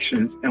their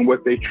actions and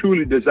what they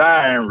truly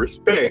desire and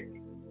respect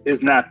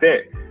is not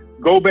that.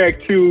 Go back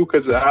to,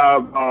 because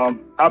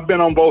I've been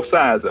on both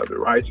sides of it,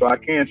 right? So I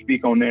can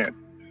speak on that.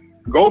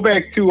 Go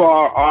back to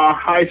our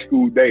high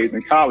school days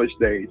and college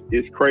days.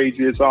 It's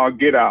crazy. It's all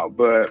get out.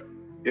 But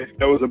if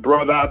there was a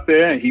brother out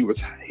there and he was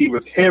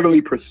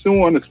heavily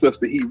pursuing a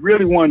sister, he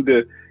really wanted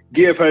to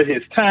give her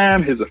his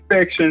time, his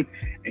affection,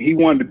 and he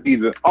wanted to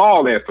be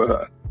all that for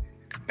her.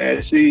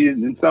 And she,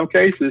 in some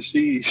cases,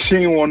 she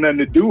didn't want nothing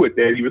to do with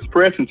that. He was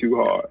pressing too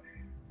hard.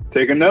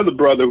 Take another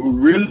brother who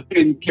really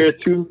didn't care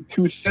two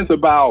cents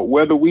about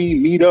whether we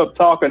meet up,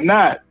 talk or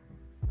not.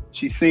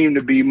 She seemed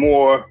to be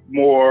more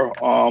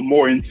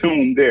in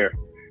tune there.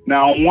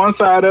 Now, on one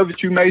side of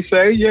it, you may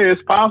say, yeah,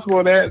 it's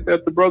possible that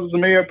the brothers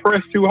may have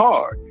pressed too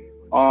hard.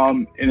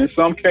 And in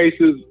some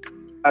cases,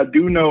 I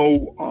do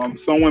know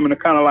some women are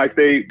kind of like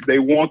they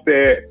want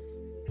that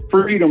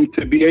freedom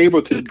to be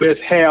able to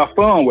just have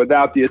fun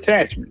without the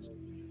attachments.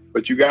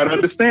 But you got to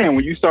understand,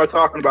 when you start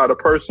talking about a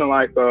person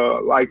like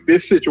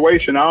this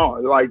situation,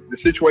 like the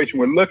situation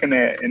we're looking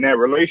at in that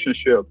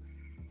relationship,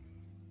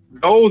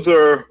 those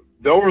are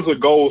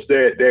goals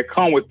that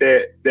come with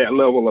that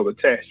level of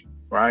attachment,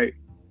 right?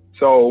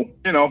 So,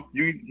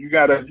 you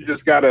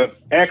just gotta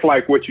act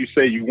like what you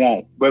say you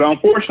want. But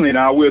unfortunately,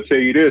 now I will tell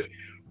you this: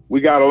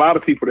 we got a lot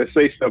of people that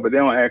say stuff, but they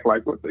don't act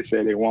like what they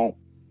say they want.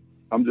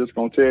 I'm just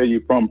gonna tell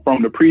you, from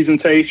the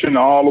presentation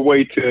all the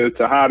way to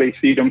how they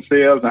see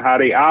themselves and how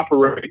they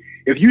operate.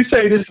 If you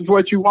say this is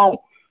what you want,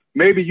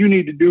 maybe you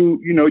need to do,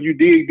 you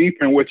dig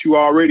deeper in what you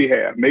already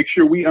have. Make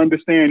sure we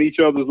understand each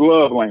other's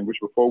love language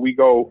before we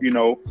go,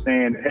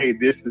 saying, hey,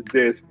 this is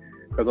this.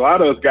 Because a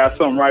lot of us got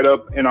something right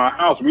up in our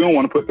house. We don't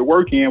want to put the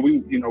work in.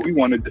 We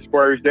want to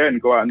discourage that and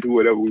go out and do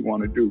whatever we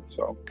want to do.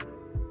 So,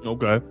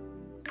 okay.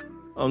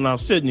 Now,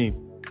 Sydney,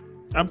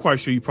 I'm quite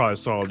sure you probably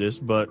saw this,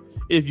 but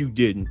if you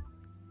didn't,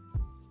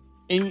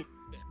 in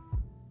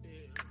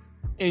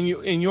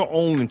your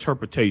own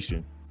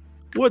interpretation,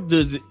 what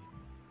does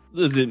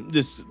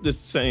this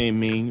saying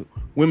mean?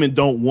 Women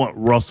don't want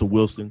Russell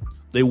Wilson;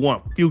 they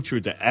want Future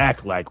to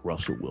act like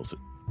Russell Wilson.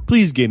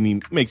 Please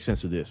make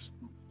sense of this.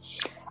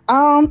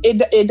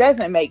 It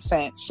doesn't make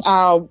sense.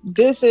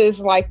 This is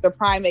like the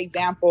prime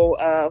example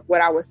of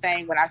what I was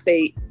saying when I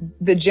say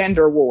the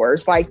gender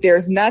wars. Like,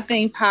 there's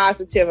nothing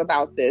positive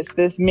about this.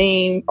 This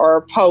meme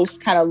or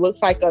post kind of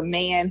looks like a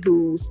man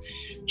who's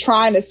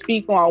trying to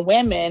speak on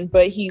women,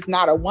 but he's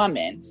not a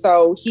woman.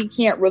 So he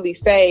can't really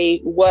say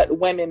what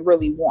women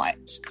really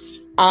want.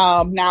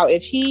 Now,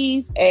 if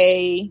he's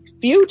a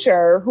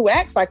Future who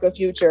acts like a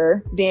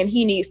Future, then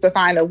he needs to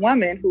find a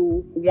woman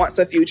who wants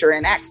a Future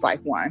and acts like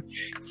one.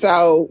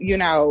 So,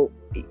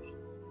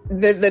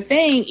 the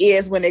thing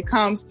is, when it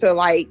comes to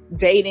like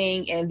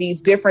dating and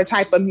these different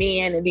type of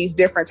men and these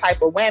different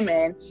type of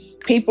women,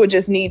 people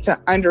just need to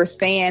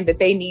understand that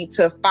they need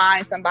to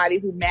find somebody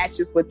who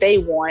matches what they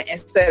want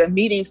instead of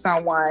meeting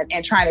someone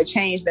and trying to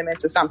change them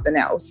into something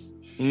else.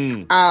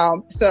 So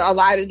a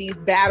lot of these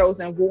battles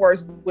and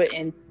wars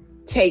wouldn't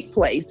take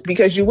place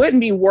because you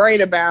wouldn't be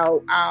worried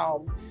about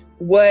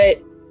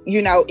what, you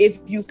know, if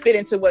you fit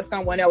into what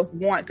someone else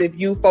wants, if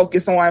you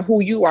focus on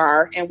who you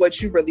are and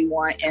what you really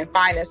want and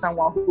finding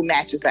someone who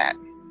matches that.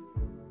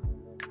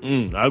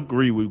 I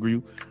agree with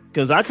you,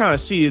 because I kind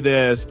of see it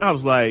as, I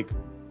was like,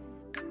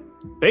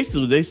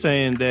 basically they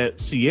saying that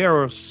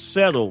Ciara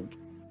settled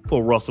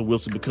for Russell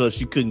Wilson because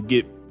she couldn't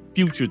get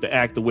Future to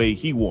act the way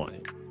he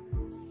wanted.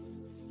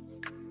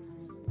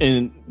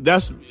 And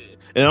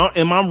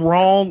am I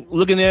wrong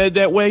looking at it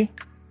that way?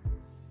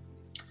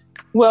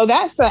 Well,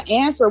 that's an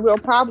answer we'll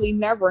probably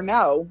never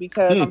know,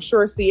 because I'm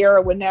sure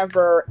Ciara would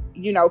never,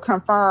 you know,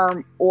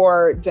 confirm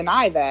or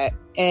deny that.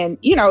 And,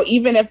 you know,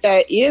 even if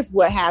that is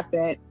what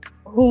happened,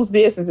 whose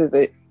business is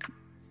it?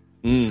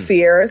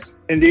 Ciara's.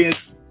 And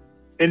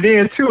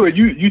then too,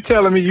 you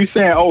telling me, you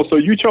saying, oh, so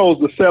you chose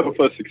the settle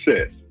for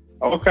success.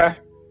 Okay.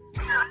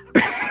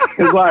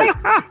 It's like,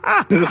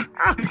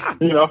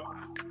 you know,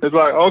 it's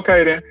like,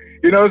 okay then.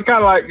 You know, it's kind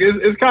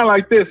of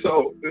like this.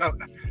 So, you know,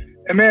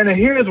 and man, and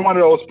here's one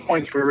of those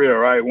points for real,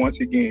 right? Once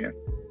again,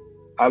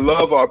 I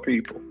love our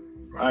people,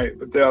 right?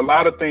 But there are a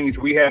lot of things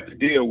we have to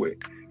deal with.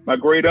 My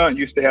great aunt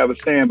used to have a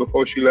saying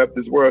before she left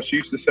this world. She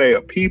used to say,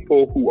 a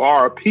people who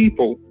are a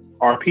people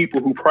are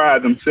people who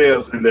pride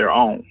themselves in their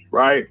own,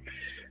 right?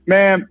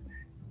 Man,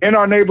 in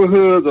our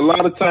neighborhoods, a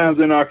lot of times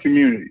in our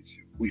communities,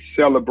 we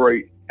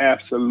celebrate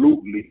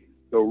absolutely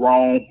the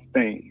wrong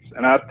things.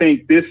 And I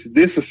think this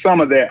is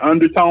some of that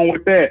undertone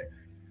with that.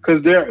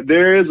 Because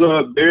there's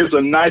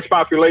a nice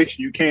population.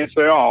 You can't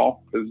say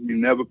all, because you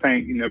never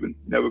paint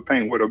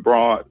with a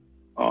broad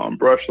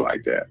brush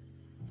like that.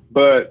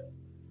 But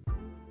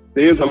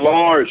there's a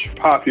large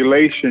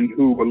population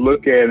who will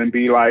look at it and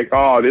be like,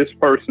 oh, this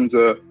person's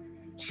a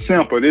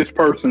simp, or this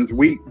person's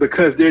weak,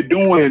 because they're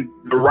doing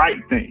the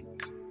right things,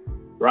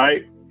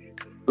 right?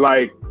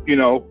 Like, you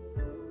know,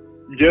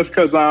 just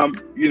because I'm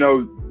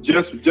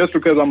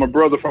a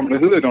brother from the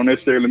hood don't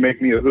necessarily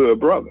make me a hood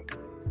brother.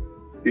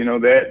 You know,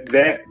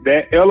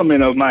 that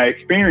element of my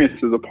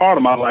experience is a part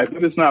of my life,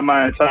 but it's not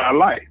my entire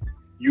life.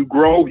 You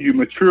grow, you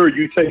mature,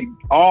 you take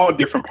all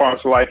different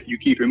parts of life, and you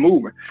keep it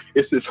moving.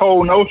 It's this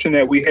whole notion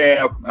that we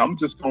have.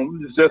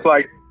 It's just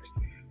like,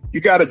 you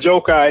got a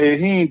joke out here.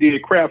 He ain't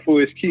did crap for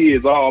his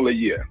kids all a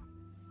year.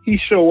 He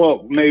show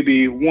up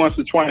maybe once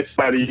or twice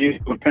out a year.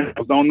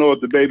 Parents don't know if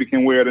the baby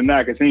can wear it or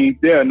not, because he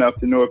ain't there enough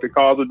to know if it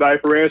calls a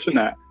diaper rash or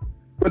not.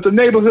 But the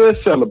neighborhood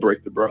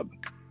celebrate the brother.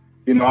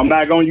 You know, I'm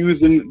not going to use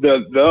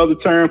the other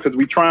term because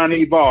we trying to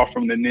evolve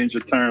from the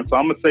ninja term. So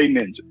I'm going to say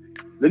ninja.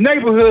 The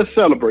neighborhood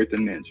celebrate the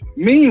ninja.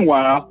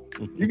 Meanwhile,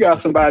 you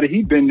got somebody,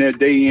 he been there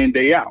day in,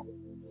 day out.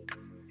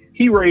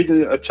 He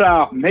raising a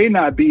child may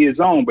not be his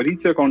own, but he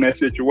took on that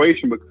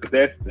situation because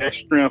that's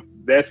strength,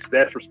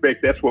 that's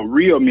respect. That's what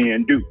real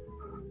men do.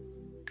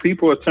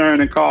 People will turn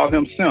and call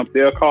him simp.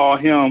 They'll call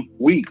him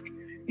weak.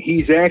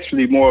 He's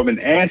actually more of an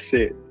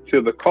asset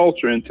to the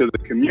culture and to the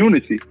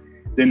community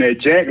than that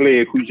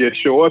jackleg who just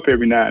show up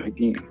every now and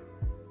again.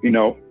 You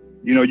know,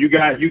 you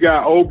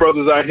got old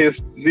brothers out here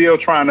still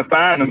trying to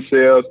find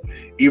themselves,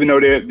 even though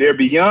they're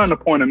beyond the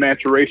point of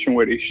maturation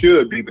where they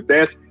should be. But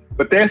that's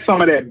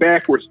some of that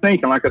backwards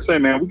thinking. Like I say,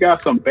 man, we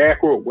got some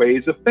backward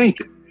ways of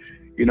thinking.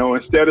 You know,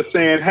 instead of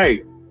saying,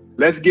 hey,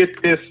 let's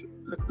get this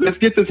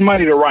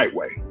money the right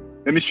way.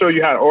 Let me show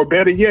you how. Or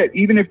better yet,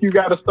 even if you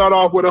got to start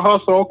off with a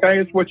hustle, okay,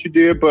 it's what you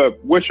did,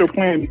 but what's your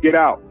plan to get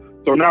out?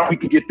 So now we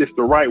can get this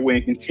the right way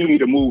and continue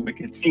to move and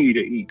continue to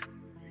eat.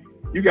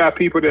 You got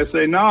people that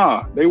say,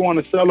 nah, they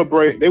want to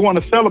celebrate. They want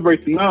to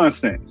celebrate the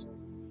nonsense.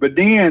 But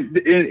then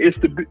it's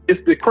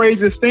the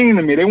craziest thing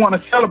to me. They want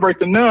to celebrate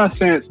the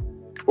nonsense,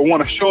 but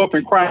want to show up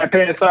and cry and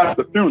pass out at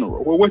the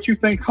funeral. Well, what you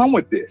think come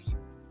with this?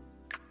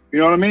 You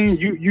know what I mean?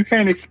 You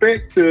can't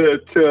expect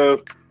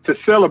to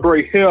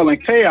celebrate hell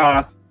and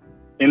chaos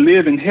and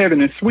live in heaven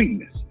and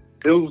sweetness.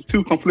 Those are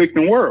two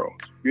conflicting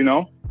worlds, you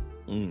know?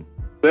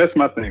 That's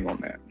my thing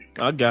on that.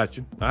 I got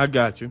you.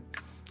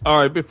 All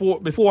right.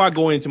 Before I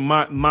go into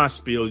my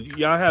spiel,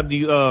 y'all have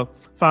the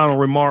final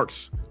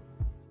remarks.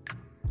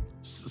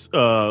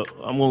 I'm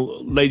gonna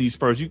ladies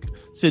first.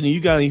 Sydney,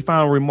 you got any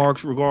final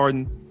remarks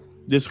regarding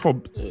this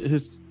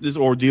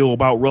ordeal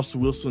about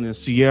Russell Wilson and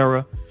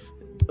Ciara,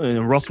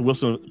 and Russell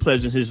Wilson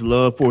pledging his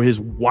love for his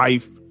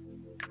wife?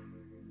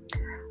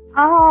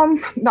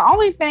 The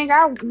only thing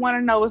I want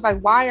to know is, like,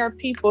 why are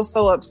people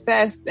so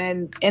obsessed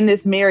in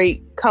this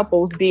married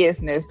couple's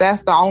business?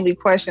 That's the only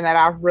question that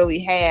I've really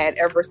had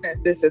ever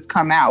since this has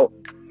come out.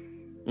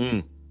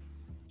 And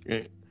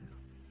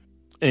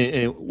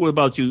what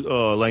about you,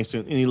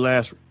 Langston? Any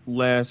last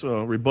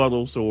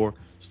rebuttals or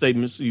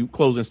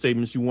closing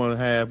statements you want to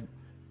have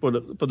for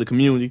the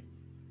community?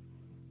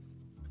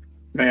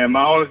 Man,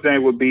 my only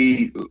thing would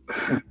be,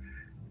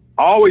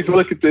 always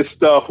look at this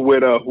stuff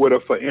with a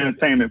for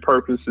entertainment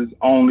purposes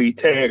only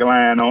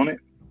tagline on it.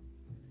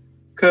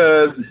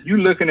 Because you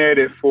looking at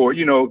it for,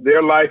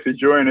 their life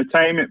is your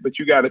entertainment, but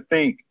you got to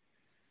think,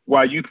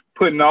 while you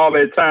putting all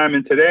that time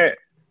into that,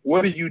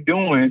 what are you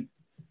doing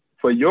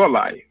for your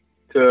life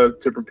to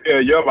prepare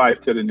your life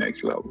to the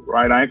next level,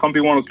 right? I ain't going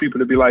to be one of those people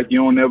to be like, you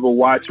don't ever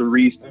watch or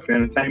read stuff for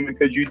entertainment,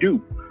 because you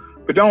do.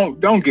 But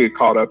don't get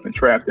caught up and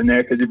trapped in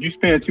there, because if you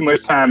spend too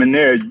much time in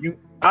there, you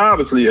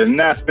obviously are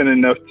not spending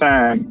enough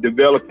time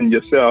developing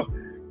yourself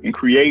and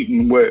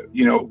creating what,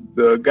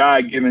 the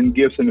God-given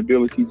gifts and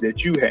abilities that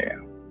you have.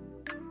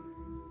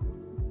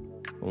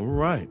 All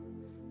right.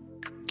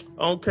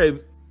 Okay.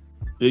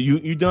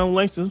 You done,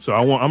 Langston? So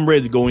I'm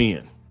ready to go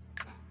in.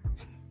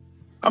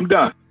 I'm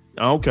done.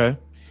 Okay.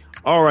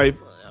 All right.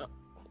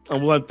 I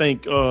want to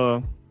thank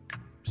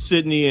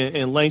Sydney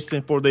and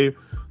Langston for their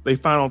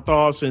final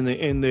thoughts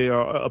and their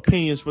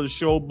opinions for the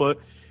show. But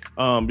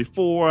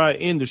before I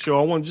end the show,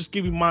 I want to just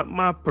give you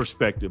my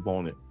perspective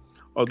on it,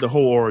 of the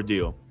whole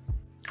ordeal.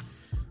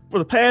 For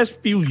the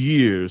past few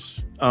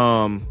years,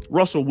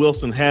 Russell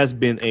Wilson has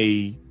been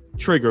a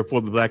trigger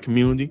for the black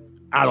community.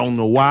 I don't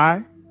know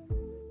why.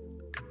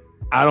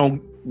 I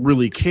don't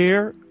really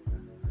care.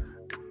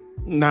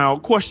 Now,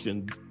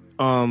 question: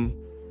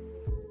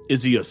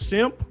 is he a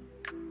simp?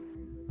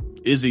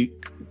 Is he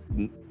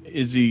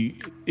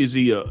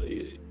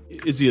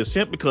a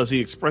simp because he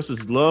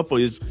expresses love for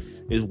his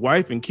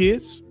wife and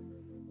kids?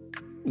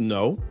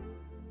 No.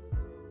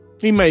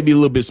 He may be a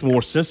little bit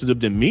more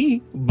sensitive than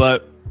me,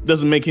 but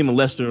doesn't make him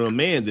less of a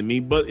man than me.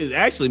 But it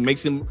actually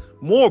makes him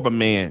more of a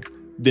man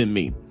than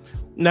me.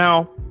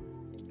 Now,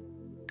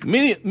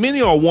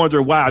 many are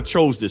wondering why I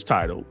chose this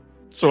title.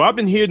 So I've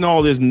been hearing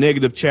all this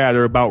negative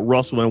chatter about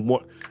Russell and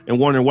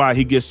wondering why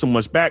he gets so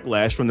much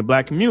backlash from the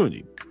black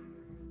community.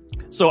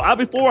 So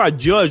before I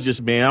judge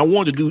this man,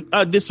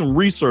 I did some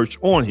research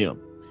on him.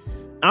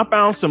 I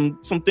found some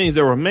things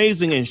that were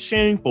amazing and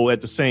shameful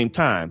at the same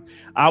time.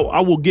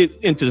 I will get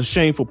into the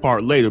shameful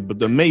part later, but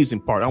the amazing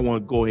part, I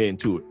want to go ahead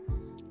into it.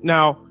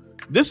 Now,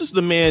 this is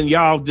the man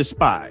y'all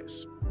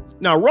despise.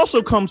 Now,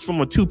 Russell comes from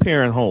a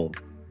 2-parent home.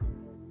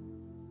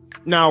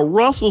 Now,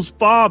 Russell's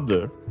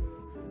father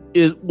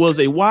was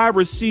a wide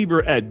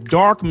receiver at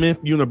Dartmouth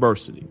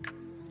University.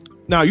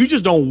 Now, you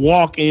just don't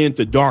walk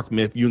into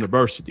Dartmouth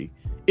University.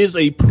 It's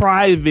a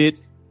private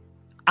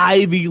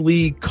Ivy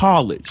League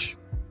college.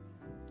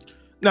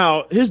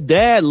 Now, his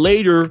dad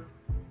later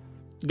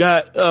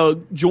got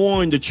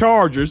joined the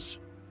Chargers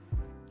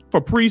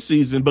for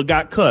preseason, but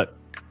got cut.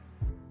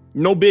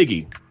 No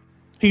biggie.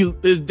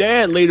 His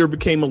dad later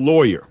became a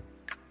lawyer.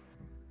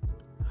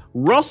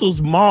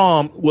 Russell's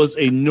mom was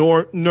a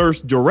nurse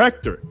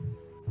director.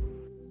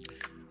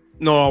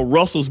 No,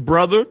 Russell's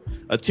brother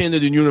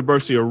attended the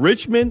University of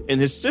Richmond, and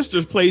his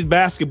sisters played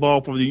basketball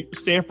for the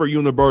Stanford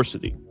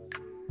University.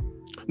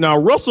 Now,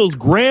 Russell's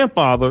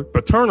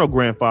paternal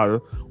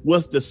grandfather,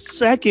 was the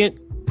second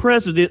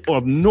president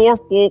of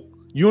Norfolk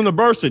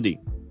University.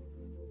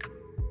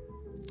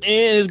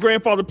 And his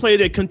grandfather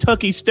played at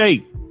Kentucky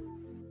State.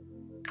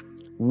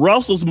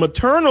 Russell's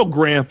maternal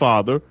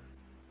grandfather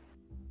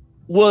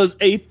was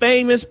a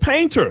famous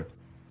painter.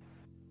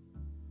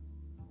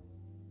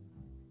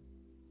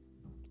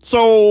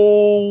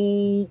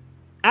 So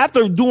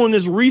after doing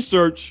this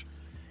research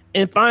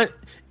and find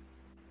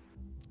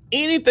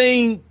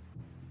anything,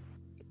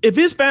 if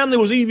his family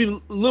was even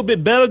a little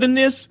bit better than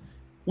this,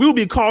 we would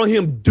be calling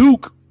him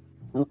Duke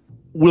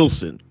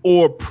Wilson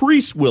or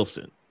Priest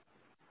Wilson.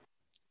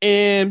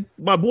 And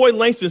my boy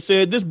Langston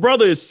said this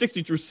brother is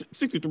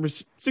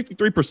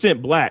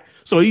 63% black.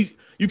 So you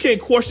can't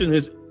question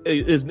his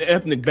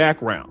ethnic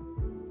background.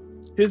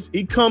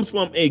 He comes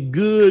from a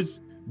good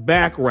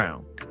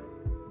background.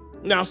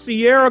 Now,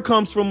 Sierra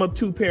comes from a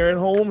 2-parent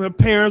home. Her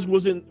parents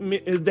was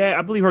his dad.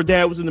 I believe her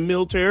dad was in the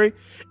military.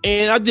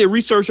 And I did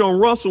research on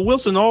Russell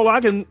Wilson. All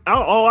I can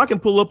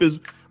pull up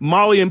is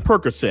Molly and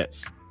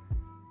Percocets.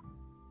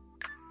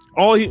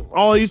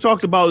 All he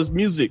talks about is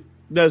music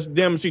that's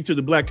damaging to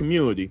the black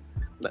community.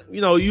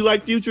 You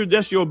like Future,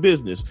 that's your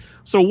business.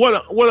 So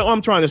what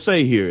I'm trying to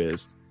say here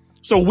is,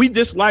 so we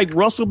dislike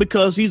Russell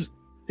because he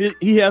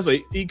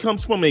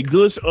comes from a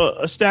good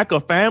stack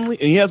of family,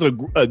 and he has a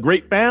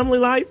great family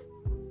life.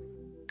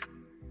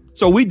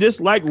 So we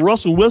dislike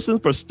Russell Wilson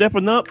for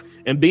stepping up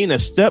and being a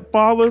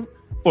stepfather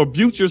for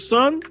Future's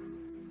son.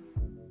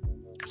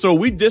 So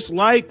we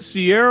dislike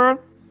Sierra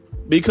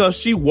because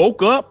she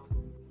woke up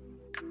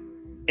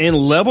and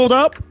leveled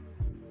up.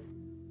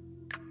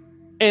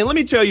 And let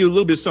me tell you a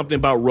little bit something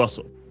about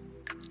Russell.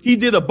 He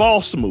did a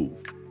boss move.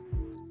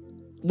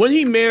 When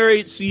he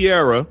married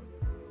Sierra,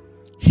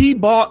 he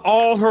bought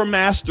all her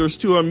masters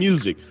to her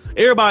music.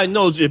 Everybody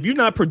knows if you're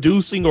not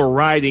producing or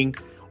writing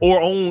or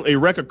own a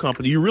record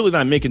company, you're really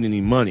not making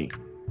any money.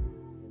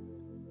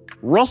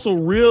 Russell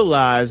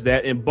realized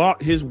that and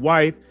bought his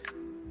wife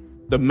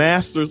the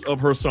masters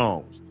of her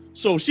songs.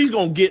 So she's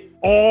going to get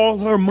all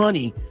her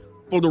money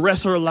for the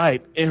rest of her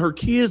life, and her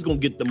kids going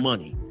to get the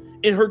money,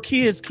 and her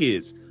kids'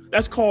 kids.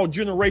 That's called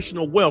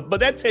generational wealth.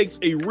 But that takes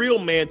a real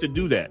man to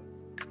do that.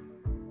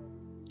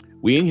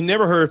 We ain't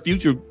never heard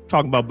Future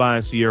talking about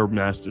buying Sierra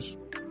Masters.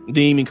 Didn't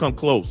even come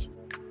close.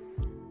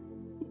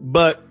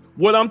 But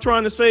what I'm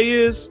trying to say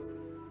is,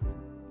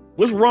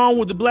 what's wrong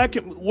with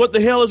what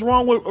the hell is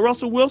wrong with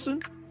Russell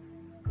Wilson?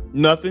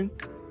 Nothing.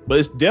 But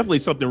it's definitely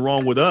something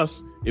wrong with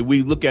us if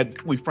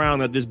we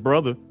frown at this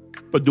brother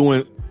for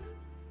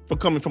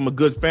coming from a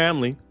good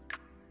family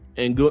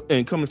and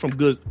coming from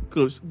good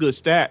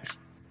stats.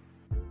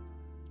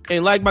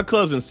 And like my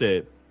cousin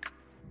said,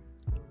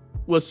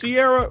 is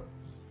Sierra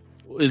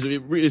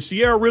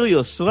really a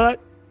slut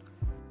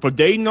for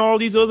dating all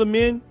these other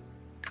men?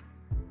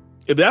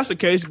 If that's the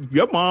case,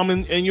 your mom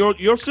and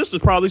your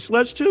sister's probably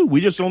sluts too.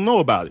 We just don't know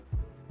about it.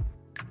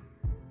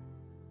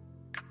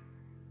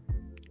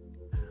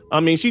 I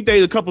mean, she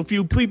dated a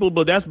few people,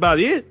 but that's about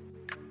it.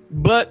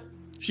 But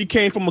she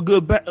came from a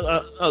good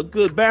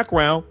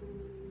background,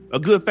 a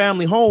good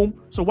family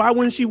home. So why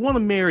wouldn't she want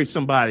to marry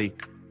somebody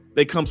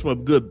that comes from a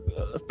good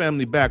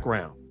family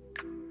background?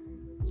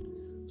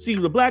 See,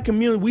 the black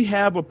community, we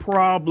have a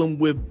problem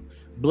with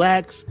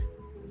blacks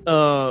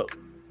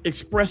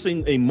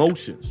expressing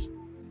emotions.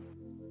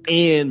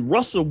 And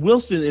Russell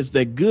Wilson is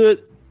the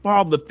good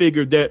father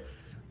figure that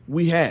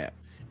we have.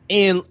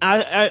 And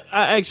I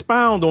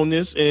expound on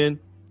this and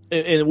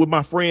with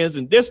my friends,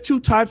 and there's two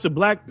types of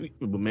black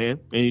people, man.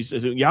 And he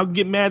says, y'all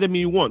get mad at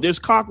me you want. There's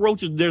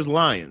cockroaches, there's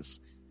lions.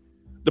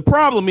 The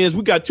problem is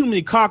we got too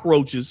many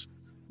cockroaches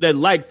that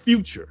like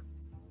Future.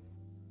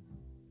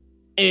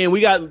 And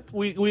we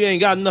ain't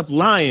got enough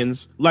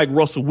lions like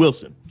Russell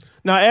Wilson.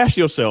 Now ask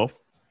yourself,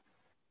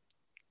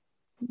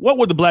 what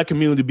would the black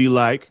community be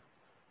like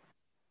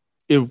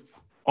if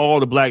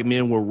all the black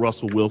men were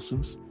Russell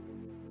Wilsons?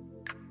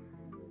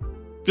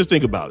 Just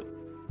think about it.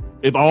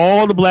 If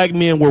all the black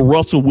men were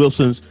Russell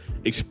Wilsons,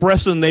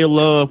 expressing their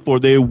love for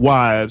their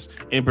wives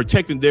and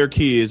protecting their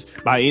kids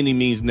by any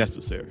means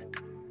necessary,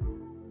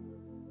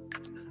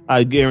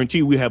 I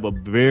guarantee we have a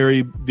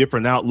very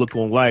different outlook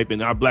on life,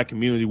 and our black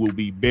community will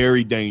be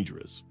very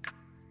dangerous.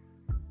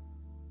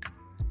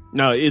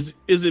 Now, is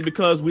it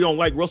because we don't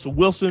like Russell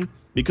Wilson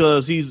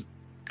because he's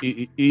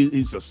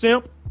a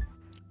simp,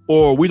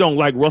 or we don't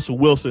like Russell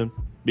Wilson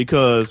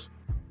because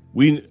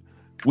we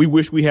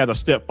wish we had a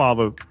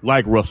stepfather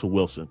like Russell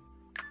Wilson?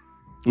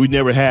 We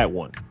never had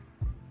one.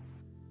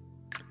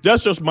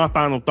 That's just my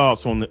final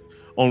thoughts on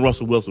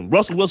Russell Wilson.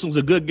 Russell Wilson's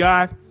a good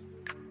guy,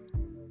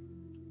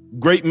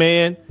 great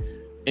man,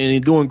 and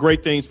he's doing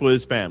great things for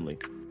his family.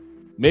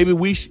 Maybe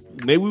we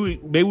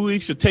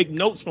should take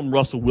notes from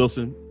Russell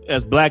Wilson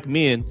as black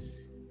men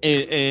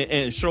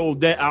and show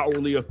that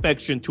outwardly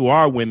affection to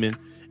our women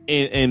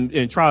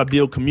and try to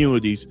build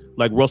communities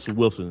like Russell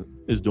Wilson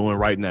is doing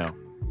right now.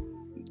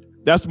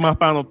 That's my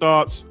final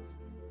thoughts.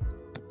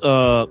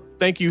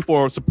 Thank you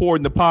for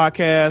supporting the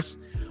podcast.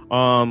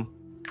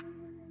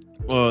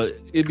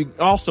 If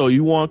also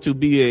you want to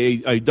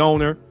be a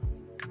donor,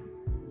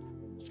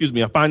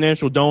 a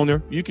financial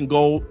donor, you can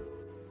go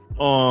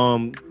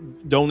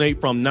donate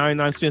from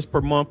 99 cents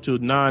per month to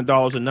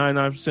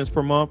 $9.99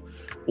 per month,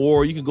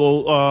 or you can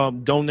go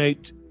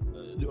donate.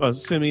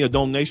 Send me a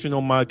donation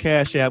on my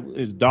Cash App.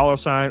 Is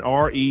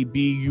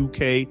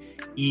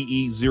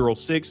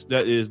 $REBUKEE06.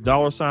 That is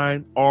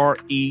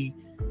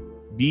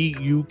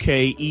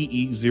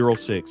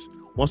 $REBUKEE06.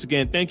 Once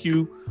again, thank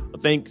you.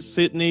 Thanks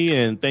Sydney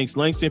and thanks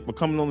Langston for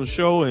coming on the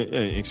show and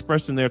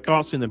expressing their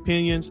thoughts and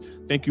opinions.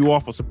 Thank you all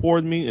for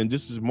supporting me. And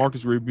this is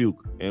Marcus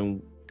Rebuke,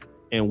 and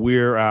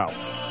we're out.